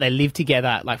sisters, but they live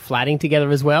together, like flatting together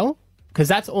as well. Because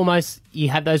that's almost, you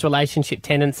have those relationship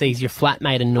tendencies. Your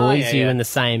flatmate annoys you in the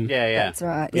same. That's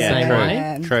right. Same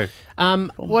way. True.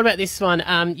 What about this one?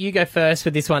 You go first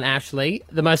with this one, Ashley.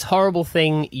 The most horrible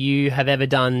thing you have ever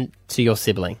done to your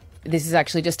sibling. This is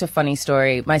actually just a funny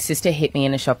story. My sister hit me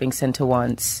in a shopping centre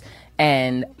once,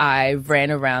 and I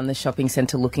ran around the shopping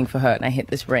centre looking for her, and I hit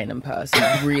this random person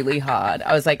really hard.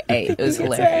 I was like 8. It was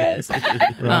hilarious.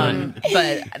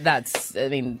 But that's, I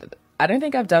mean, I don't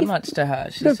think I've done much to her.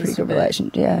 She's Got a just pretty a good bit,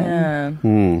 relationship,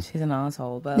 yeah. She's an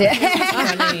asshole, but Yeah.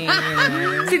 it's funny, you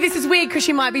know. see, this is weird because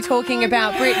she might be talking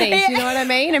about Brittany. Do you know what I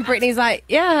mean? And Brittany's like,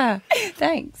 yeah,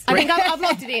 thanks. I think I've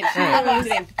locked it in. I've locked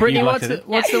it in. Brittany, You what's liked it?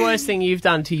 what's the worst thing you've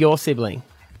done to your sibling?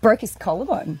 Broke his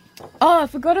collarbone. Oh, I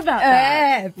forgot about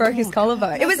that. Yeah, broke his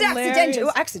collarbone. It was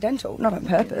accidental, not on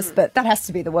purpose, but that has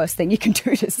to be the worst thing you can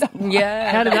do to someone.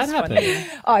 Yeah. How did that that's happen? funny.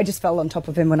 I just fell on top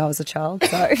of him when I was a child,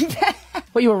 so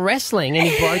Well, you were wrestling and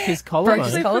he broke his collarbone.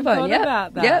 broke his collarbone. forgot Yeah,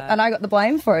 about that. yeah, and I got the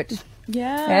blame for it.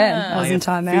 Yeah, I was in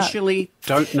time out. Officially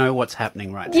don't know what's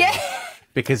happening right now. Yeah.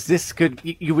 Because this could,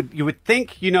 you would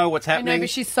think you know what's I happening. know, but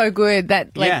she's so good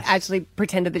that like Yes. actually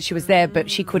pretended that she was there,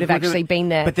 but she could have actually been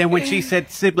there. But then when she said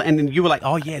sibling, and then you were like,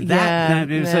 oh yeah, that.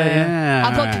 Yeah, It was, yeah.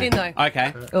 I've locked it in, though.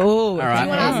 Okay. Oh, All do right. you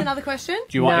want to ask another question?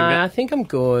 Do you want? No, I think I'm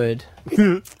good.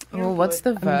 Oh, what's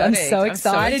the verdict? I'm so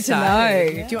excited to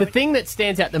know. The thing that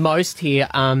stands out the most here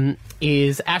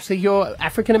is Ashley, you're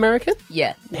African American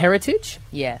Yeah. heritage.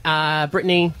 Yeah.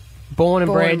 Brittany, born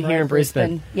and bred here in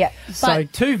Brisbane. Yeah. So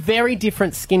two very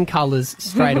different skin colours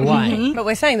straight away. But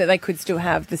we're saying that they could still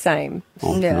have the same.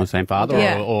 Or Yeah. the same father,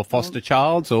 Yeah. or foster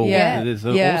childs, or Yeah. there's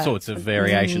Yeah. all sorts of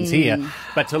variations here.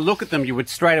 But to look at them, you would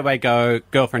straight away go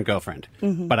girlfriend.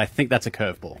 But I think that's a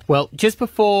curveball. Well, just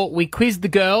before we quiz the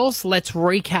girls, let's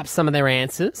recap some of their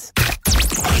answers.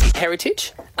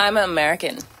 Heritage, I'm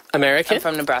American. American. I'm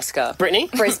from Nebraska. Brittany,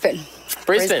 Brisbane.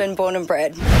 Brisbane. born and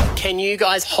bred. Can you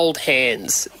guys hold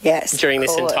hands Yes. during of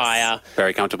this course. entire...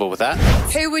 Very comfortable with that.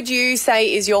 Who would you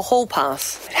say is your hall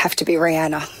pass? It'd have to be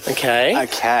Rihanna. Okay.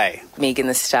 Okay. Megan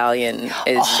Thee Stallion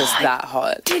is just that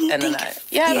hot. Oh, didn't and then think I, of-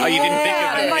 yeah, Oh, you didn't think of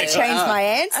I it. might change my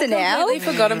answer now. completely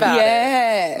forgot about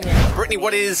yeah. Brittany,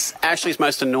 what is Ashley's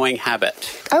most annoying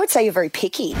habit? I would say you're very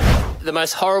picky. the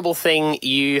most horrible thing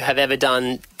you have ever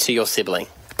done to your sibling?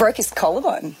 Broke his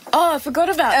collarbone. Oh, I forgot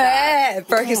about that. Yeah,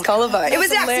 broke his collarbone. It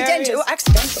was accidental.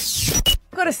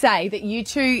 I've got to say that you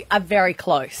two are very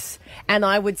close. And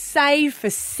I would say for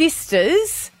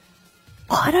sisters,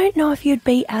 I don't know if you'd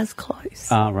be as close.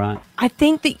 Oh, right. I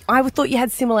think that I thought you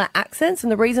had similar accents,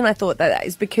 and the reason I thought that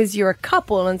is because you're a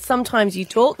couple and sometimes you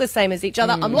talk the same as each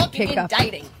other. I'm locking in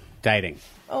dating. Dating.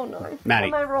 Oh, no. Maddie.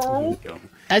 Am I wrong?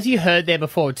 As you heard there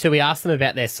before, too, we asked them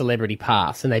about their celebrity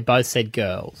past, and they both said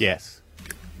girls. Yes.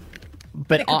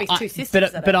 But There could be two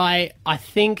sisters, but I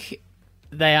think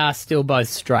they are still both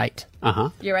straight.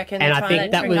 You reckon And they're I trying think to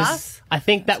that trick was us? I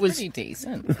think that was Pretty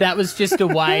decent. that was just a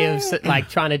way of like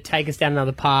trying to take us down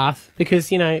another path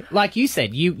because, you know, like you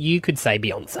said, you could say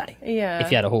Beyonce Yeah.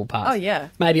 if you had a hall pass. Oh, yeah.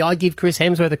 Maybe I'd give Chris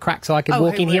Hemsworth a crack so I could Oh,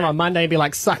 walk who in here would? on Monday and be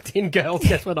like, sucked in girls,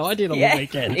 guess what I did on the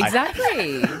weekend.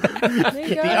 Exactly. There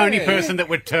you go. The only person that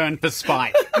would turn for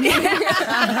spite.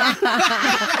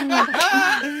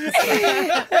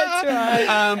 That's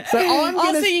right. So I'm gonna,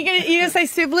 Also, you're gonna say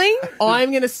sibling? I'm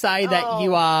going to say that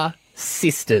you are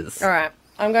sisters. All right.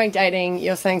 I'm going dating.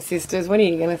 You're saying sisters. What are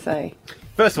you going to say?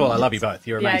 First of all, I love you both.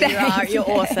 You're amazing. Yeah, you are.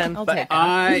 You're awesome. But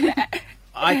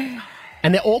I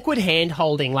And the awkward hand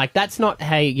holding, like that's not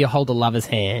how you hold a lover's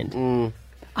hand.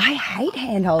 I hate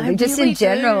hand holding, I just really in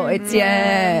general. do. It's,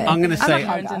 yeah. I'm going to say,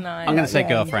 I'm a hugger. I'm going to say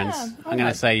girlfriends. I'm going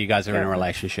to say you guys are in a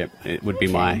relationship. It would be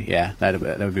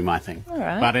that would be my thing. All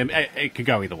right. But it could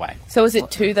go either way. So was it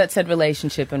two that said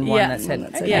relationship and one Yeah. that said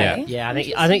okay? Yeah. Yeah,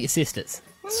 I think you're sisters.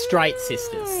 Straight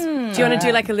sisters. Do you want to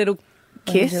do like a little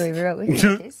kiss? Do we really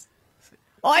kiss?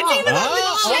 I think that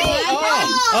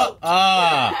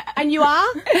Oh. And you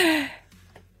are?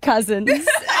 Cousins.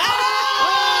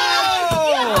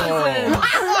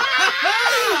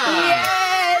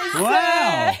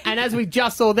 Wow. And as we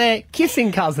just saw there,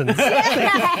 kissing cousins.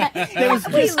 There was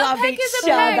We just love each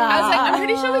other. I was like, I'm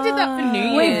pretty sure we did that for New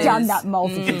Year's. We've done that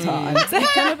multiple times.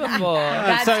 Kind of before.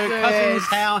 So cousins,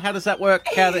 how does that work?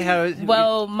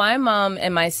 Well, my mum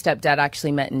and my stepdad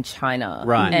actually met in China.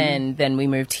 Right. And then we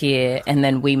moved here, and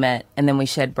then we met, and then we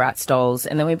shared Bratz dolls,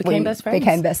 and then we became best friends.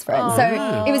 Became best friends.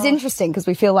 So it was interesting because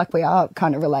we feel like we are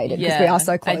kind of related because we Yeah, are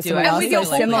so I close do. and we And are with so your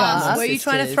hall similar. pass, Were you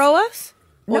trying to sisters. throw us?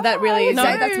 Or that really is No,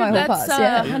 that's my whole pass.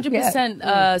 Yeah.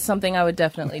 100% something I would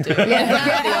definitely do.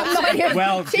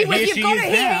 Well, She here was, she you've got is her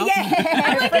here, now.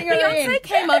 yeah. Like, Bring her in. Beyonce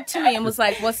came up to me and was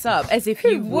like, "What's up?" As if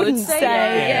you would wouldn't say,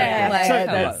 say, yeah. Like, So,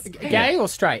 that's gay or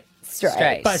straight?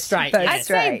 Straight. Both straight. Both yeah. I'd say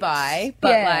straight. bi, but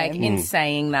Yeah. like in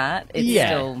saying that, it's Yeah.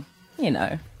 still,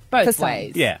 For both some.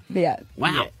 ways. Yeah. Yeah.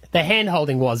 Wow. The hand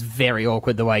holding was very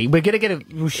awkward. The way we're gonna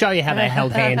we'll show you how they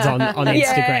held hands on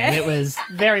Instagram. It was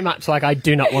very much like I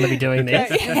do not want to be doing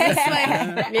this.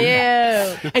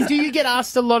 Yeah. And do you get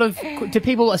asked a lot of? Do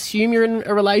people assume you're in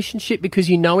a relationship because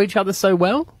you know each other so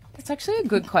well? That's actually a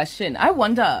good question. I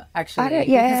wonder, actually, I don't-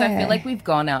 because I yeah. feel like we've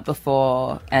gone out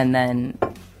before and then,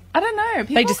 I don't know.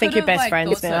 They just think you're best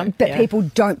friends thought now. But people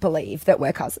don't believe that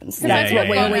we're cousins. That's what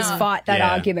we yeah. always fight that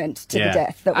Yeah. argument to Yeah. the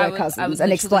death, that I we're was cousins, and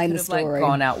literally explain could the have, like, story.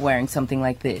 gone out wearing something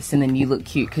like this, and then you look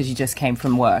cute because you just came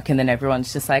from work, and then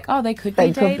everyone's just like, "Oh, they could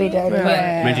be dating." dating. But-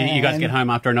 Yeah. Imagine you guys get home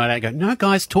after a night out and go, "No,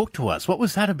 guys, talk to us. What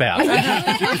was that about?" Like,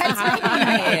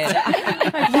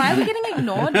 why are we getting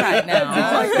ignored right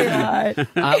now?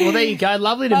 Well, there you go.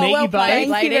 Lovely to meet you both. Thank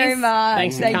you very ladies. much.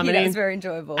 Thanks for Thank coming you. That in. was very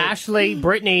enjoyable. Ashley,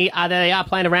 Brittany, they are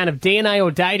playing a round of DNA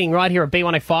or dating right here at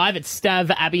B105. It's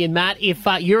Stav, Abby and Matt. If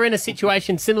you're in a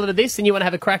situation similar to this and you want to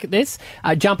have a crack at this,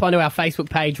 jump onto our Facebook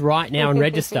page right now and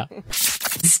register.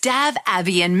 Stav,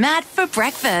 Abby and Matt for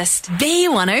breakfast.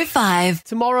 B105.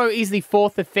 Tomorrow is the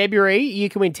 4th of February. You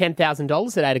can win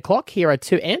 $10,000 at 8 o'clock. Here are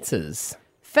two answers.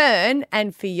 Fern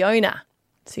and Fiona.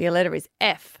 So your letter is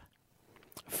F.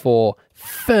 For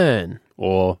Fern.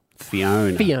 Or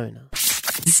Fiona. Fiona.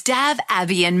 Stav,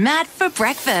 Abby and Matt for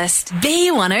breakfast.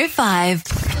 B105.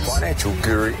 Financial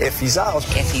guru Effie Zahos.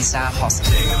 Effie Zahos.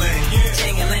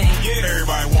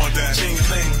 Everybody want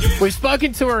that. We've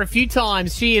spoken to her a few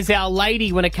times. She is our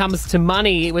lady when it comes to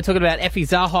money. We're talking about Effie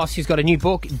Zahos. She's got a new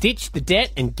book, Ditch the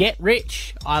Debt and Get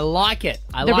Rich. I like it.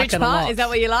 I The like rich it a part? lot. Is that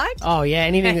what you like? Oh, yeah,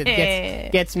 anything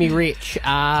that gets me rich.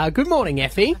 Good morning,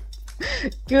 Effie.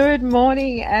 Good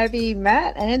morning, Abby,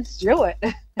 Matt, and Stuart.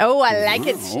 Oh, I like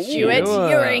it, Stuart.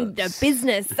 You're in the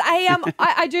business.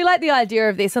 I do like the idea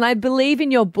of this, and I believe in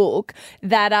your book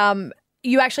that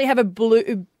you actually have a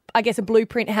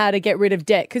blueprint how to get rid of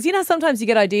debt. Because you know sometimes you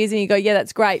get ideas and you go, yeah,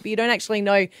 that's great, but you don't actually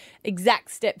know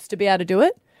exact steps to be able to do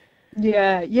it.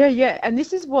 Yeah. And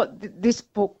this is what this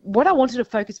book, what I wanted to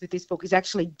focus with this book is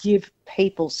actually give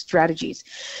people's strategies.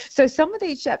 So some of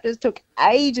these chapters took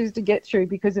ages to get through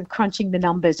because of crunching the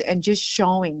numbers and just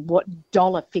showing what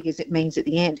dollar figures it means at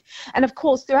the end. And of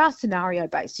course, there are scenario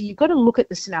based. So you've got to look at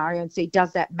the scenario and see,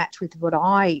 does that match with what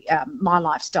my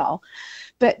lifestyle?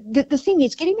 But the thing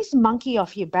is, getting this monkey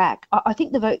off your back, I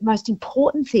think the most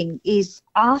important thing is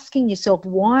asking yourself,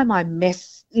 why am I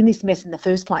in this mess in the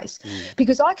first place?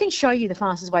 Because I can show you the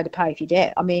fastest way to pay off your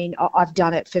debt. I mean, I've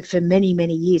done it for many,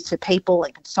 many years for people,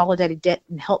 like consolidated debt,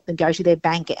 and help them go to their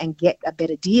bank and get a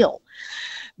better deal.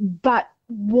 But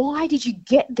why did you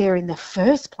get there in the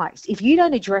first place? If you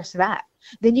don't address that,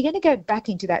 then you're going to go back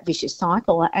into that vicious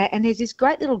cycle. And there's this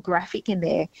great little graphic in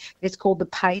there. It's called the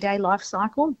payday life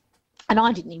cycle. And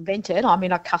I didn't invent it. I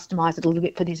mean, I customized it a little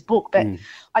bit for this book, but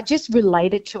I just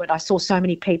related to it. I saw so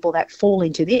many people that fall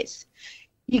into this.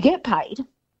 You get paid.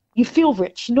 You feel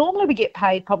rich. Normally we get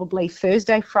paid probably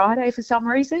Thursday, Friday for some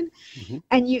reason.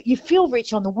 And you feel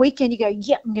rich on the weekend. You go,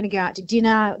 yep, I'm going to go out to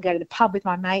dinner, go to the pub with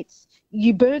my mates.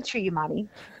 You burn through your money,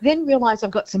 then realise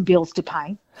I've got some bills to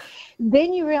pay.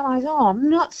 Then you realise, oh, I'm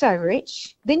not so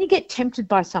rich. Then you get tempted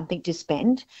by something to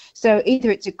spend. So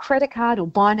either it's a credit card or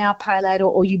buy now, pay later,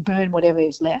 or you burn whatever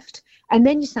is left. And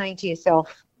then you're saying to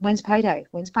yourself, when's payday?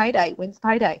 When's payday? When's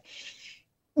payday?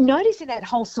 Notice in that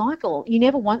whole cycle, you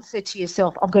never once said to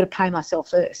yourself, I've got to pay myself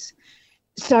first.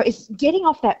 So it's getting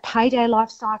off that payday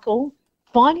life cycle,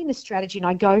 finding the strategy, and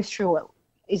I go through it.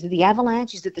 Is it the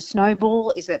avalanche? Is it the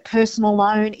snowball? Is it a personal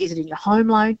loan? Is it in your home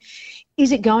loan?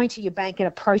 Is it going to your bank and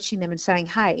approaching them and saying,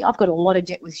 hey, I've got a lot of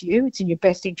debt with you. It's in your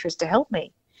best interest to help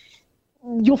me.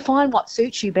 You'll find what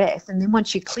suits you best. And then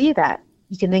once you clear that,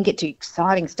 you can then get to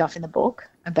exciting stuff in the book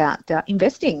about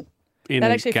investing. That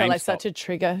actually felt like such a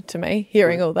trigger to me,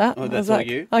 hearing all that. Oh, that's I was all like,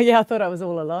 you? oh, yeah, I thought I was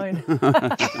all alone. No,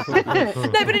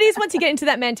 but it is once you get into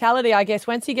that mentality, I guess,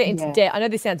 once you get into debt, I know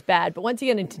this sounds bad, but once you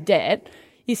get into debt,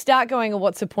 you start going, well,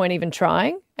 what's the point even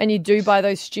trying? And you do buy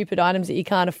those stupid items that you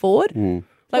can't afford.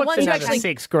 Like once you actually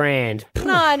 $6,000.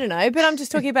 No, I don't know. But I'm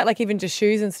just talking about like even just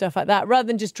shoes and stuff like that, rather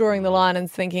than just drawing the line and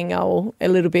thinking, oh, well, a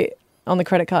little bit on the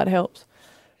credit card helps.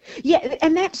 Yeah,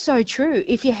 and that's so true.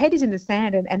 If your head is in the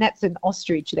sand, and that's an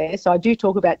ostrich there, so I do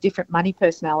talk about different money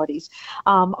personalities.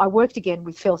 I worked again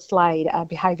with Phil Slade, a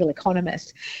behavioural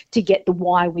economist, to get the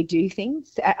why we do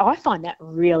things. I find that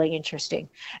really interesting.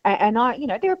 And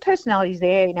there are personalities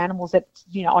there in animals that,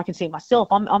 I can see myself.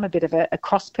 I'm a bit of a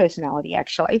cross personality,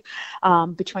 actually,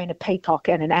 between a peacock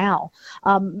and an owl.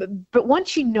 But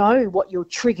once you know what your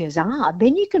triggers are,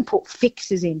 then you can put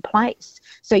fixes in place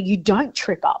so you don't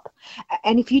trip up.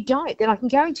 And if you don't, then I can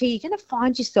guarantee you're going to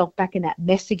find yourself back in that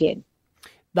mess again.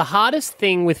 The hardest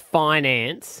thing with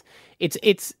finance,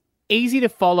 it's easy to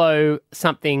follow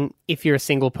something if you're a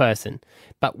single person.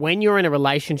 But when you're in a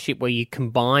relationship where you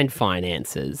combine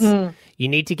finances, you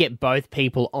need to get both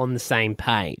people on the same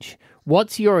page.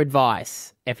 What's your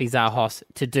advice, Effie Zahos,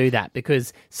 to do that?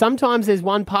 Because sometimes there's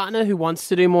one partner who wants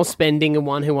to do more spending and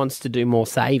one who wants to do more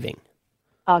saving.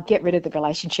 I'll get rid of the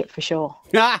relationship for sure.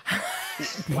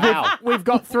 Wow. We've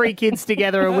got 3 kids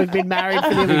together and we've been married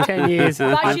for nearly 10 years.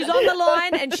 But she's on the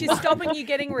line and she's stopping you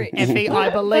getting rich. Effie,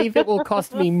 I believe it will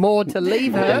cost me more to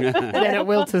leave her than it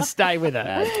will to stay with her.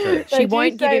 That's true. She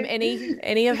won't give him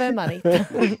any of her money.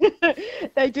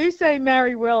 They do say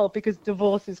marry well because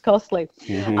divorce is costly.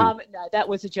 No, that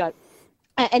was a joke.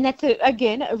 And that's,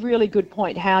 again, a really good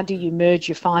point. How do you merge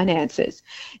your finances?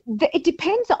 It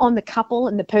depends on the couple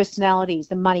and the personalities,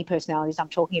 the money personalities I'm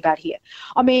talking about here.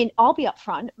 I mean, I'll be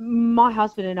upfront. My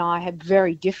husband and I have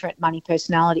very different money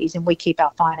personalities, and we keep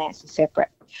our finances separate.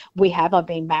 I've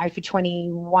been married for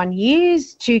 21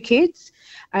 years, 2 kids,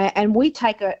 and we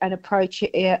take an approach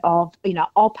of,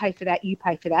 I'll pay for that, you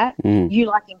pay for that. You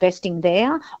like investing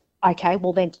there. Okay,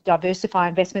 well then to diversify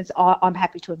investments, I'm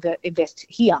happy to invest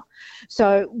here.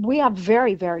 So we are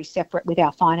very, very separate with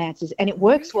our finances, and it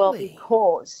works well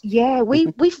because,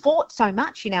 we fought so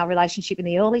much in our relationship in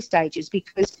the early stages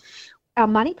because our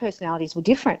money personalities were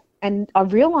different. And I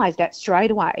realised that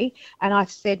straight away. And I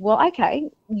said, well,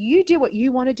 okay, you do what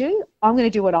you want to do. I'm going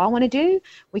to do what I want to do.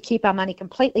 We keep our money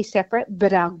completely separate,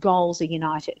 but our goals are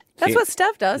united. That's what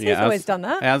Stav does. He's always done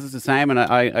that. Ours is the same, and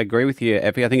I agree with you,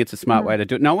 Effie. I think it's a smart way to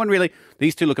do it. No one really,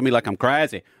 these two look at me like I'm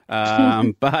crazy.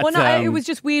 But well, no, it was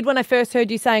just weird when I first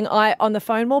heard you saying on the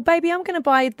phone, well, baby, I'm going to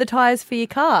buy the tyres for your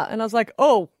car. And I was like,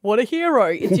 oh, what a hero.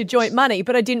 It's your joint money.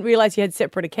 But I didn't realise you had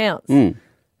separate accounts.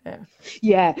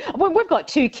 Yeah. Well, we've got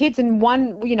 2 kids, and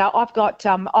one, I've got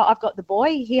the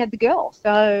boy, he had the girl.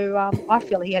 So I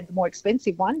feel he had the more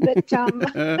expensive one. But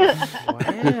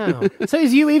Wow. So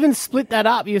as you even split that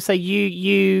up, you say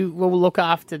you will look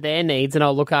after their needs and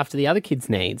I'll look after the other kids'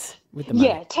 needs. with the money?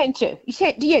 Yeah, tend to.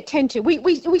 Tend to.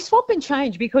 We swap and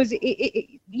change because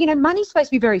money's supposed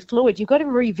to be very fluid. You've got to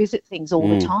revisit things all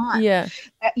the time. Yeah.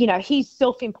 He's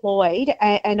self-employed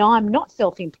and I'm not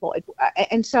self-employed,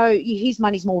 and so his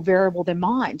money's more variable than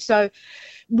mine. So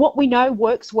what we know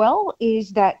works well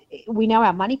is that we know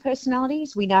our money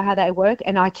personalities, we know how they work,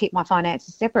 and I keep my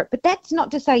finances separate. But that's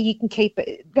not to say you can keep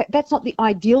it. That's not the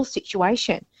ideal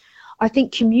situation. I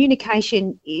think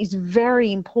communication is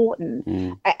very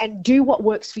important and do what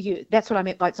works for you. That's what I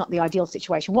meant by it's not the ideal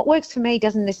situation. What works for me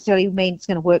doesn't necessarily mean it's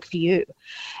going to work for you.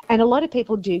 And a lot of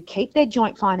people do keep their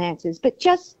joint finances, but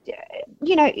just,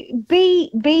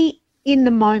 be in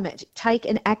the moment. Take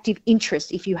an active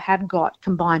interest if you have got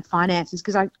combined finances,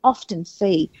 because I often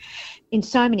see in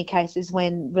so many cases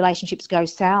when relationships go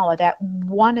sour that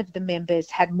one of the members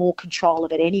had more control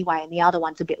of it anyway and the other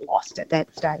one's a bit lost at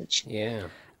that stage. Yeah.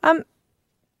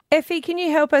 Effie, can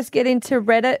you help us get into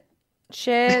Reddit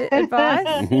share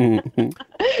advice?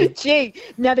 Gee,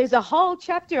 now there's a whole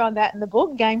chapter on that in the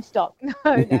book, GameStop.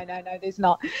 No, there's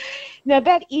not. Now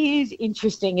that is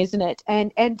interesting, isn't it?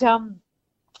 And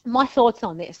my thoughts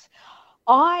on this.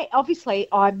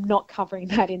 I'm not covering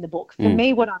that in the book. For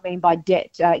me, what I mean by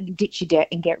debt, ditch your debt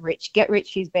and get rich. Get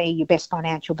rich is being your best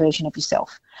financial version of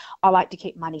yourself. I like to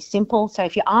keep money simple. So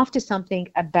if you're after something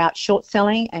about short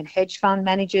selling and hedge fund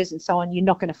managers and so on, you're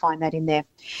not going to find that in there.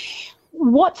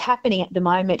 What's happening at the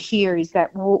moment here is that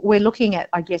we're looking at,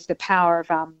 I guess, the power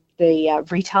of the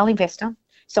retail investor.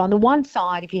 So on the one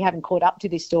side, if you haven't caught up to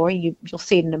this story, you'll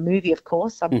see it in a movie, of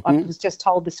course. I was just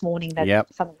told this morning that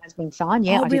something has been signed.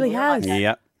 Yeah, I really has.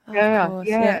 Yeah.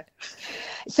 Yeah.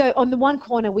 So on the one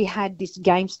corner, we had this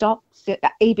GameStop,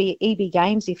 EB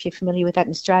Games, if you're familiar with that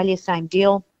in Australia, same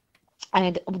deal.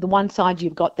 And on the one side,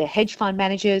 you've got the hedge fund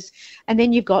managers, and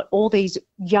then you've got all these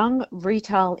young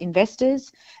retail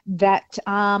investors that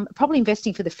probably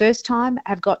investing for the first time,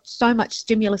 have got so much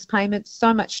stimulus payments,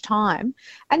 so much time,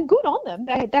 and good on them.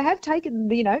 They have taken,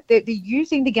 they're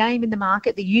using the game in the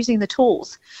market, they're using the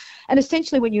tools. And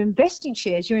essentially, when you invest in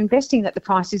shares, you're investing that the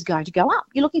price is going to go up.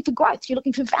 You're looking for growth, you're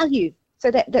looking for value. So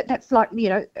that's like,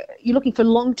 you're looking for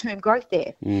long-term growth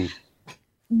there.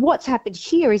 What's happened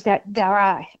here is that there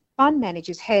are fund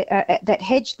managers that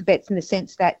hedge the bets in the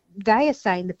sense that they are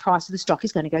saying the price of the stock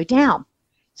is going to go down.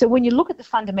 So when you look at the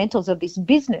fundamentals of this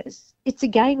business, it's a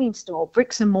gaming store,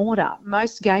 bricks and mortar.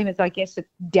 Most gamers, I guess, are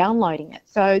downloading it.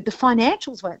 So the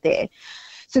financials weren't there.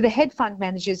 So the hedge fund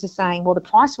managers are saying, well, the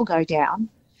price will go down.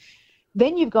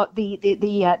 Then you've got the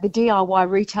DIY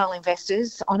retail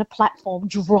investors on a platform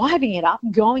driving it up,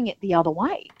 going it the other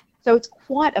way. So it's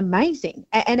quite amazing.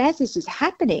 And as this is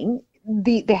happening,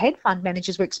 the hedge fund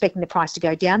managers were expecting the price to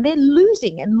go down. They're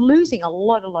losing a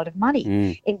lot of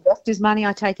money. Investors' money,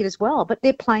 I take it as well, but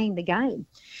they're playing the game.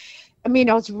 I mean,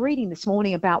 I was reading this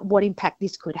morning about what impact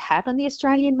this could have on the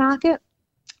Australian market.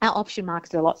 Our option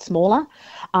markets are a lot smaller.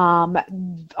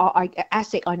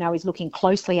 ASIC, I know, is looking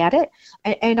closely at it.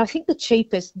 And I think the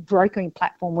cheapest brokering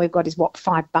platform we've got is,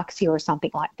 $5 here or something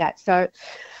like that. So,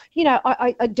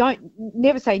 I don't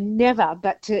never say never,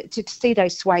 but to see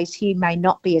those sways here may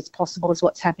not be as possible as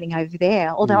what's happening over there.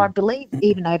 Although I believe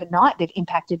even overnight they've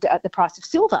impacted the price of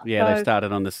silver. Yeah, they've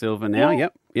started on the silver now.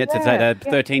 Yep. It's at a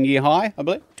 13-year high, I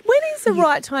believe. When is the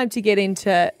right time to get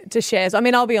into shares? I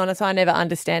mean, I'll be honest, I never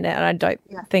understand it, and I don't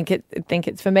think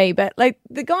it's for me. But like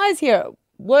the guys here at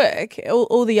work,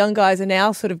 all the young guys are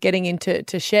now sort of getting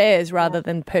into shares rather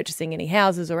than purchasing any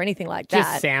houses or anything like that.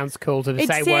 Just sounds cool to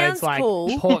say words like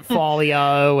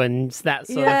portfolio and that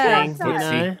sort of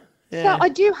thing. So I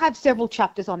do have several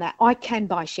chapters on that. I can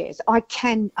buy shares. I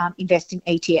can invest in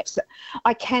ETFs.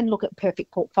 I can look at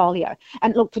perfect portfolio.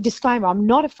 And look, for disclaimer, I'm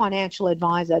not a financial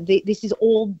advisor. This is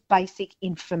all basic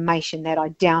information that I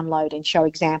download and show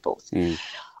examples.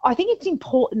 I think it's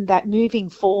important that moving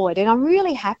forward, and I'm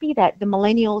really happy that the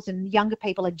millennials and younger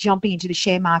people are jumping into the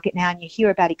share market now, and you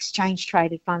hear about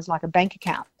exchange-traded funds like a bank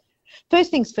account. First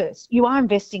things first, you are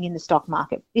investing in the stock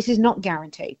market. This is not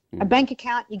guaranteed. A bank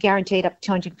account, you're guaranteed up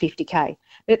to $250K.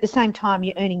 But at the same time,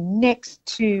 you're earning next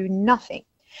to nothing.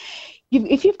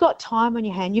 If you've got time on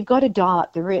your hand, you've got to dial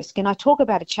up the risk. And I talk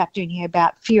about a chapter in here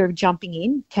about fear of jumping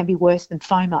in can be worse than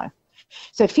FOMO.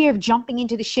 So fear of jumping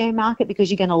into the share market because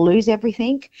you're going to lose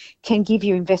everything can give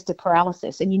you investor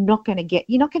paralysis, and you're not going to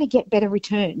get better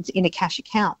returns in a cash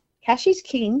account. Cash is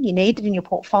king. You need it in your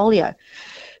portfolio.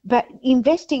 But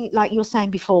investing, like you were saying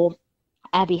before,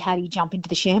 Abby, how do you jump into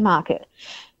the share market?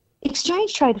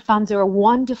 Exchange traded funds are a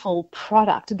wonderful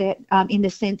product that, in the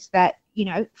sense that You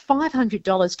know,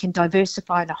 $500 can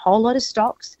diversify in a whole lot of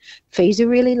stocks. Fees are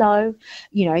really low.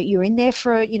 You know, you're in there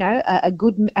for, a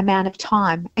good amount of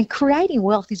time. And creating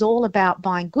wealth is all about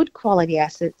buying good quality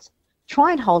assets,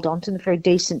 try and hold on to them for a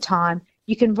decent time.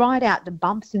 You can ride out the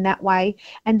bumps in that way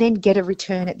and then get a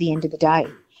return at the end of the day.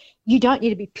 You don't need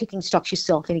to be picking stocks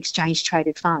yourself in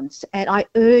exchange-traded funds. And I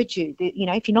urge you that,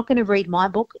 if you're not going to read my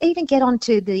book, even get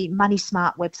onto the Money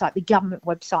Smart website, the government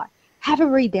website. Have a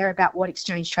read there about what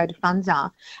exchange-traded funds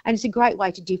are. And it's a great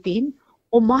way to dip in,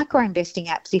 or micro-investing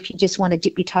apps if you just want to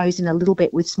dip your toes in a little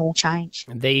bit with small change.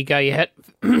 There you go. You heard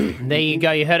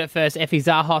it first. Effie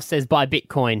Zahos says buy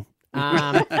Bitcoin.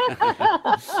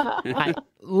 Hey,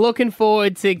 looking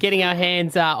forward to getting our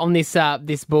hands on this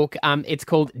book. It's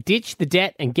called Ditch the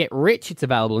Debt and Get Rich. It's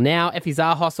available now. Effie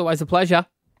Zahos, always a pleasure.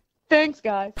 Thanks,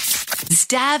 guys.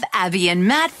 Stab Abby and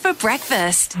Matt for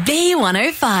breakfast.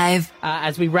 B105.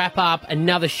 As we wrap up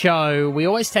another show, we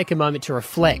always take a moment to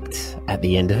reflect at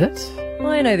the end of it.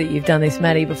 Well, I know that you've done this,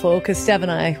 Maddie, before, because Stav and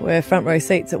I were front row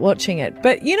seats at watching it.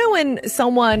 But you know when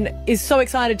someone is so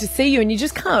excited to see you and you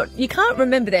just can't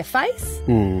remember their face?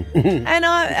 And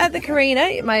at the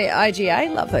Carina, my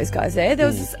IGA, love those guys there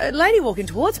was a lady walking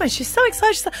towards me. She's so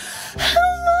excited. She's like,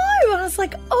 hello. And I was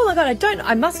like, oh my God,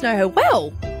 I must know her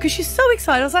well, because she's so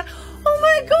excited. I was like, oh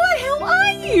my God, how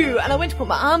are you? And I went to put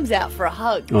my arms out for a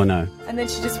hug. Oh, no. And then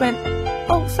she just went,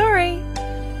 oh, sorry.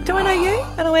 Do I know you?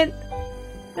 And I went,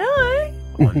 no.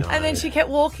 Oh, no. And then she kept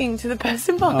walking to the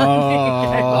person behind me.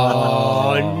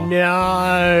 Oh,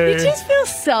 no. You just feel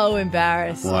so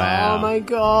embarrassed. Wow. Oh, my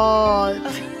God.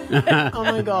 Oh,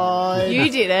 my God. You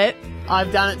did it.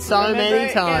 I've done it so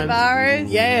many times.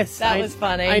 Embarrassed? Yes. That was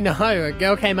funny. I know. A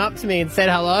girl came up to me and said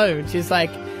hello. And she's like,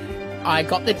 I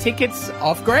got the tickets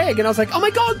off Greg. And I was like, oh, my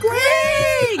God,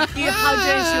 Greg! You hugged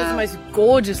her and she was the most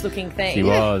gorgeous looking thing. She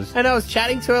was. And I was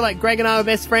chatting to her like Greg and I were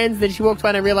best friends. Then she walked by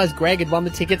and I realised Greg had won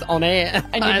the tickets on air.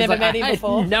 And you'd never met him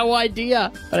before? I had no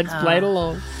idea. But I just played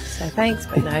along. So thanks,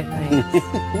 but no thanks.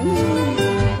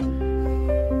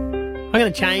 I'm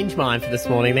going to change mine for this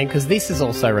morning then, because this has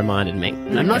also reminded me.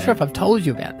 And I'm not sure if I've told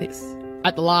you about this.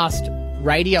 At the last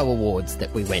radio awards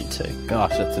that we went to.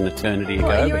 Gosh, that's an eternity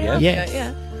ago, but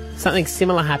yeah. Something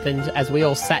similar happened as we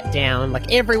all sat down.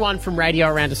 Like everyone from radio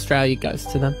around Australia goes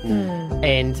to them.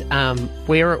 And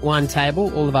we were at one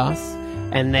table, all of us,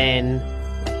 and then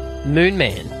Moon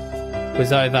Man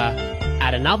was over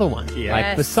at another one,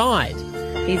 like beside.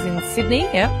 He's in Sydney,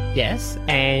 Yes,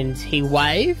 and he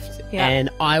waved, and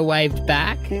I waved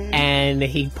back, and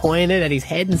he pointed at his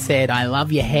head and said, I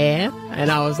love your hair. And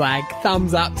I was like,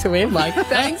 thumbs up to him, like,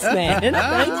 thanks, man.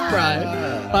 Thanks,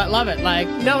 bro. I love it. Like,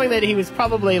 knowing that he was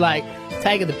probably, like,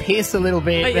 taking the piss a little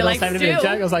bit, but I was having a bit of a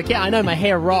joke. I was like, yeah, I know, my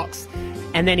hair rocks.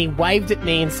 And then he waved at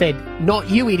me and said, not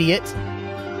you, idiot.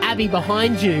 Abby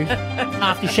behind you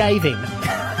after shaving.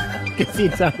 Because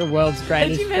he's on the world's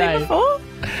greatest shave. Had you met him before?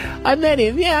 I met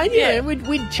him, yeah.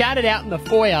 We'd chatted out in the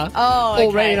foyer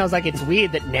already, and I was like, it's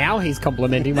weird that now he's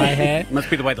complimenting my hair. Must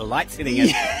be the way the light's hitting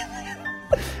it.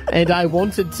 And I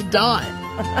wanted to die.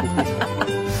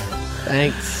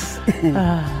 Thanks.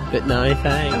 But no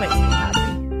thanks. That makes me happy.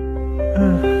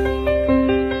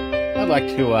 I'd like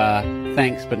to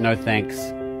thanks, but no thanks,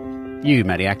 you,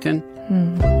 Maddie Acton.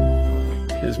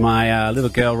 Because my little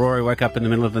girl, Rory, woke up in the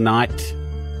middle of the night.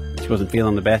 She wasn't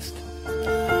feeling the best.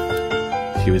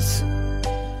 She was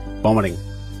vomiting.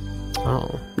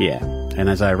 Oh. Yeah. And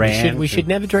as I ran... We should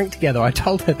never drink together. I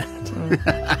told her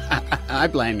that. I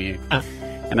blame you.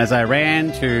 And as I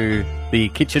ran to the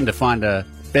kitchen to find a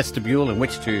vestibule in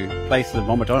which to place the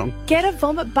vomit on... Get a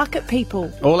vomit bucket,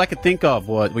 people. All I could think of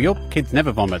was... Well, your kids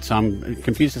never vomit, so I'm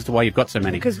confused as to why you've got so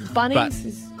many. Because Bunnings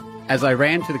is... As I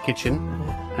ran to the kitchen...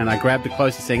 And I grabbed the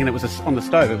closest thing, and it was on the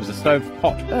stove. It was a stove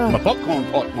pot. My popcorn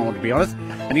pot, more to be honest.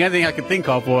 And the only thing I could think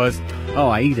of was,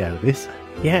 I eat out of this.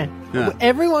 Yeah.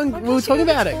 Everyone, we were talking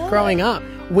about it growing up.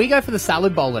 We go for the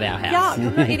salad bowl at our house. Yeah,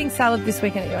 I'm not eating salad this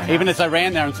weekend at your house. Even as I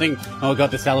ran there and thinking, oh,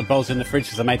 God, the salad bowl's in the fridge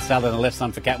because I made salad and I left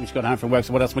some for Kat when she got home from work.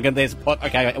 So what else? There's a pot.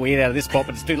 Okay, we eat out of this pot,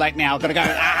 but it's too late now. I've got to go.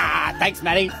 Thanks,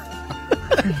 Maddie.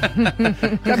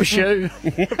 Grab a shoe.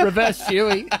 Reverse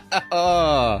shoey.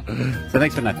 So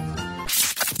thanks for nothing.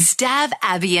 Stab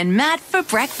Abby and Matt for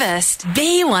breakfast.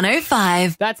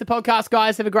 B105. That's the podcast,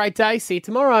 guys. Have a great day. See you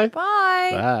tomorrow. Bye.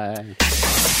 Bye.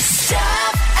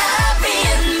 Stab Abby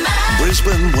and Matt.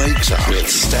 Brisbane wakes up with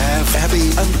Stab Abby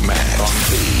and Matt on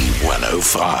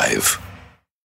B105.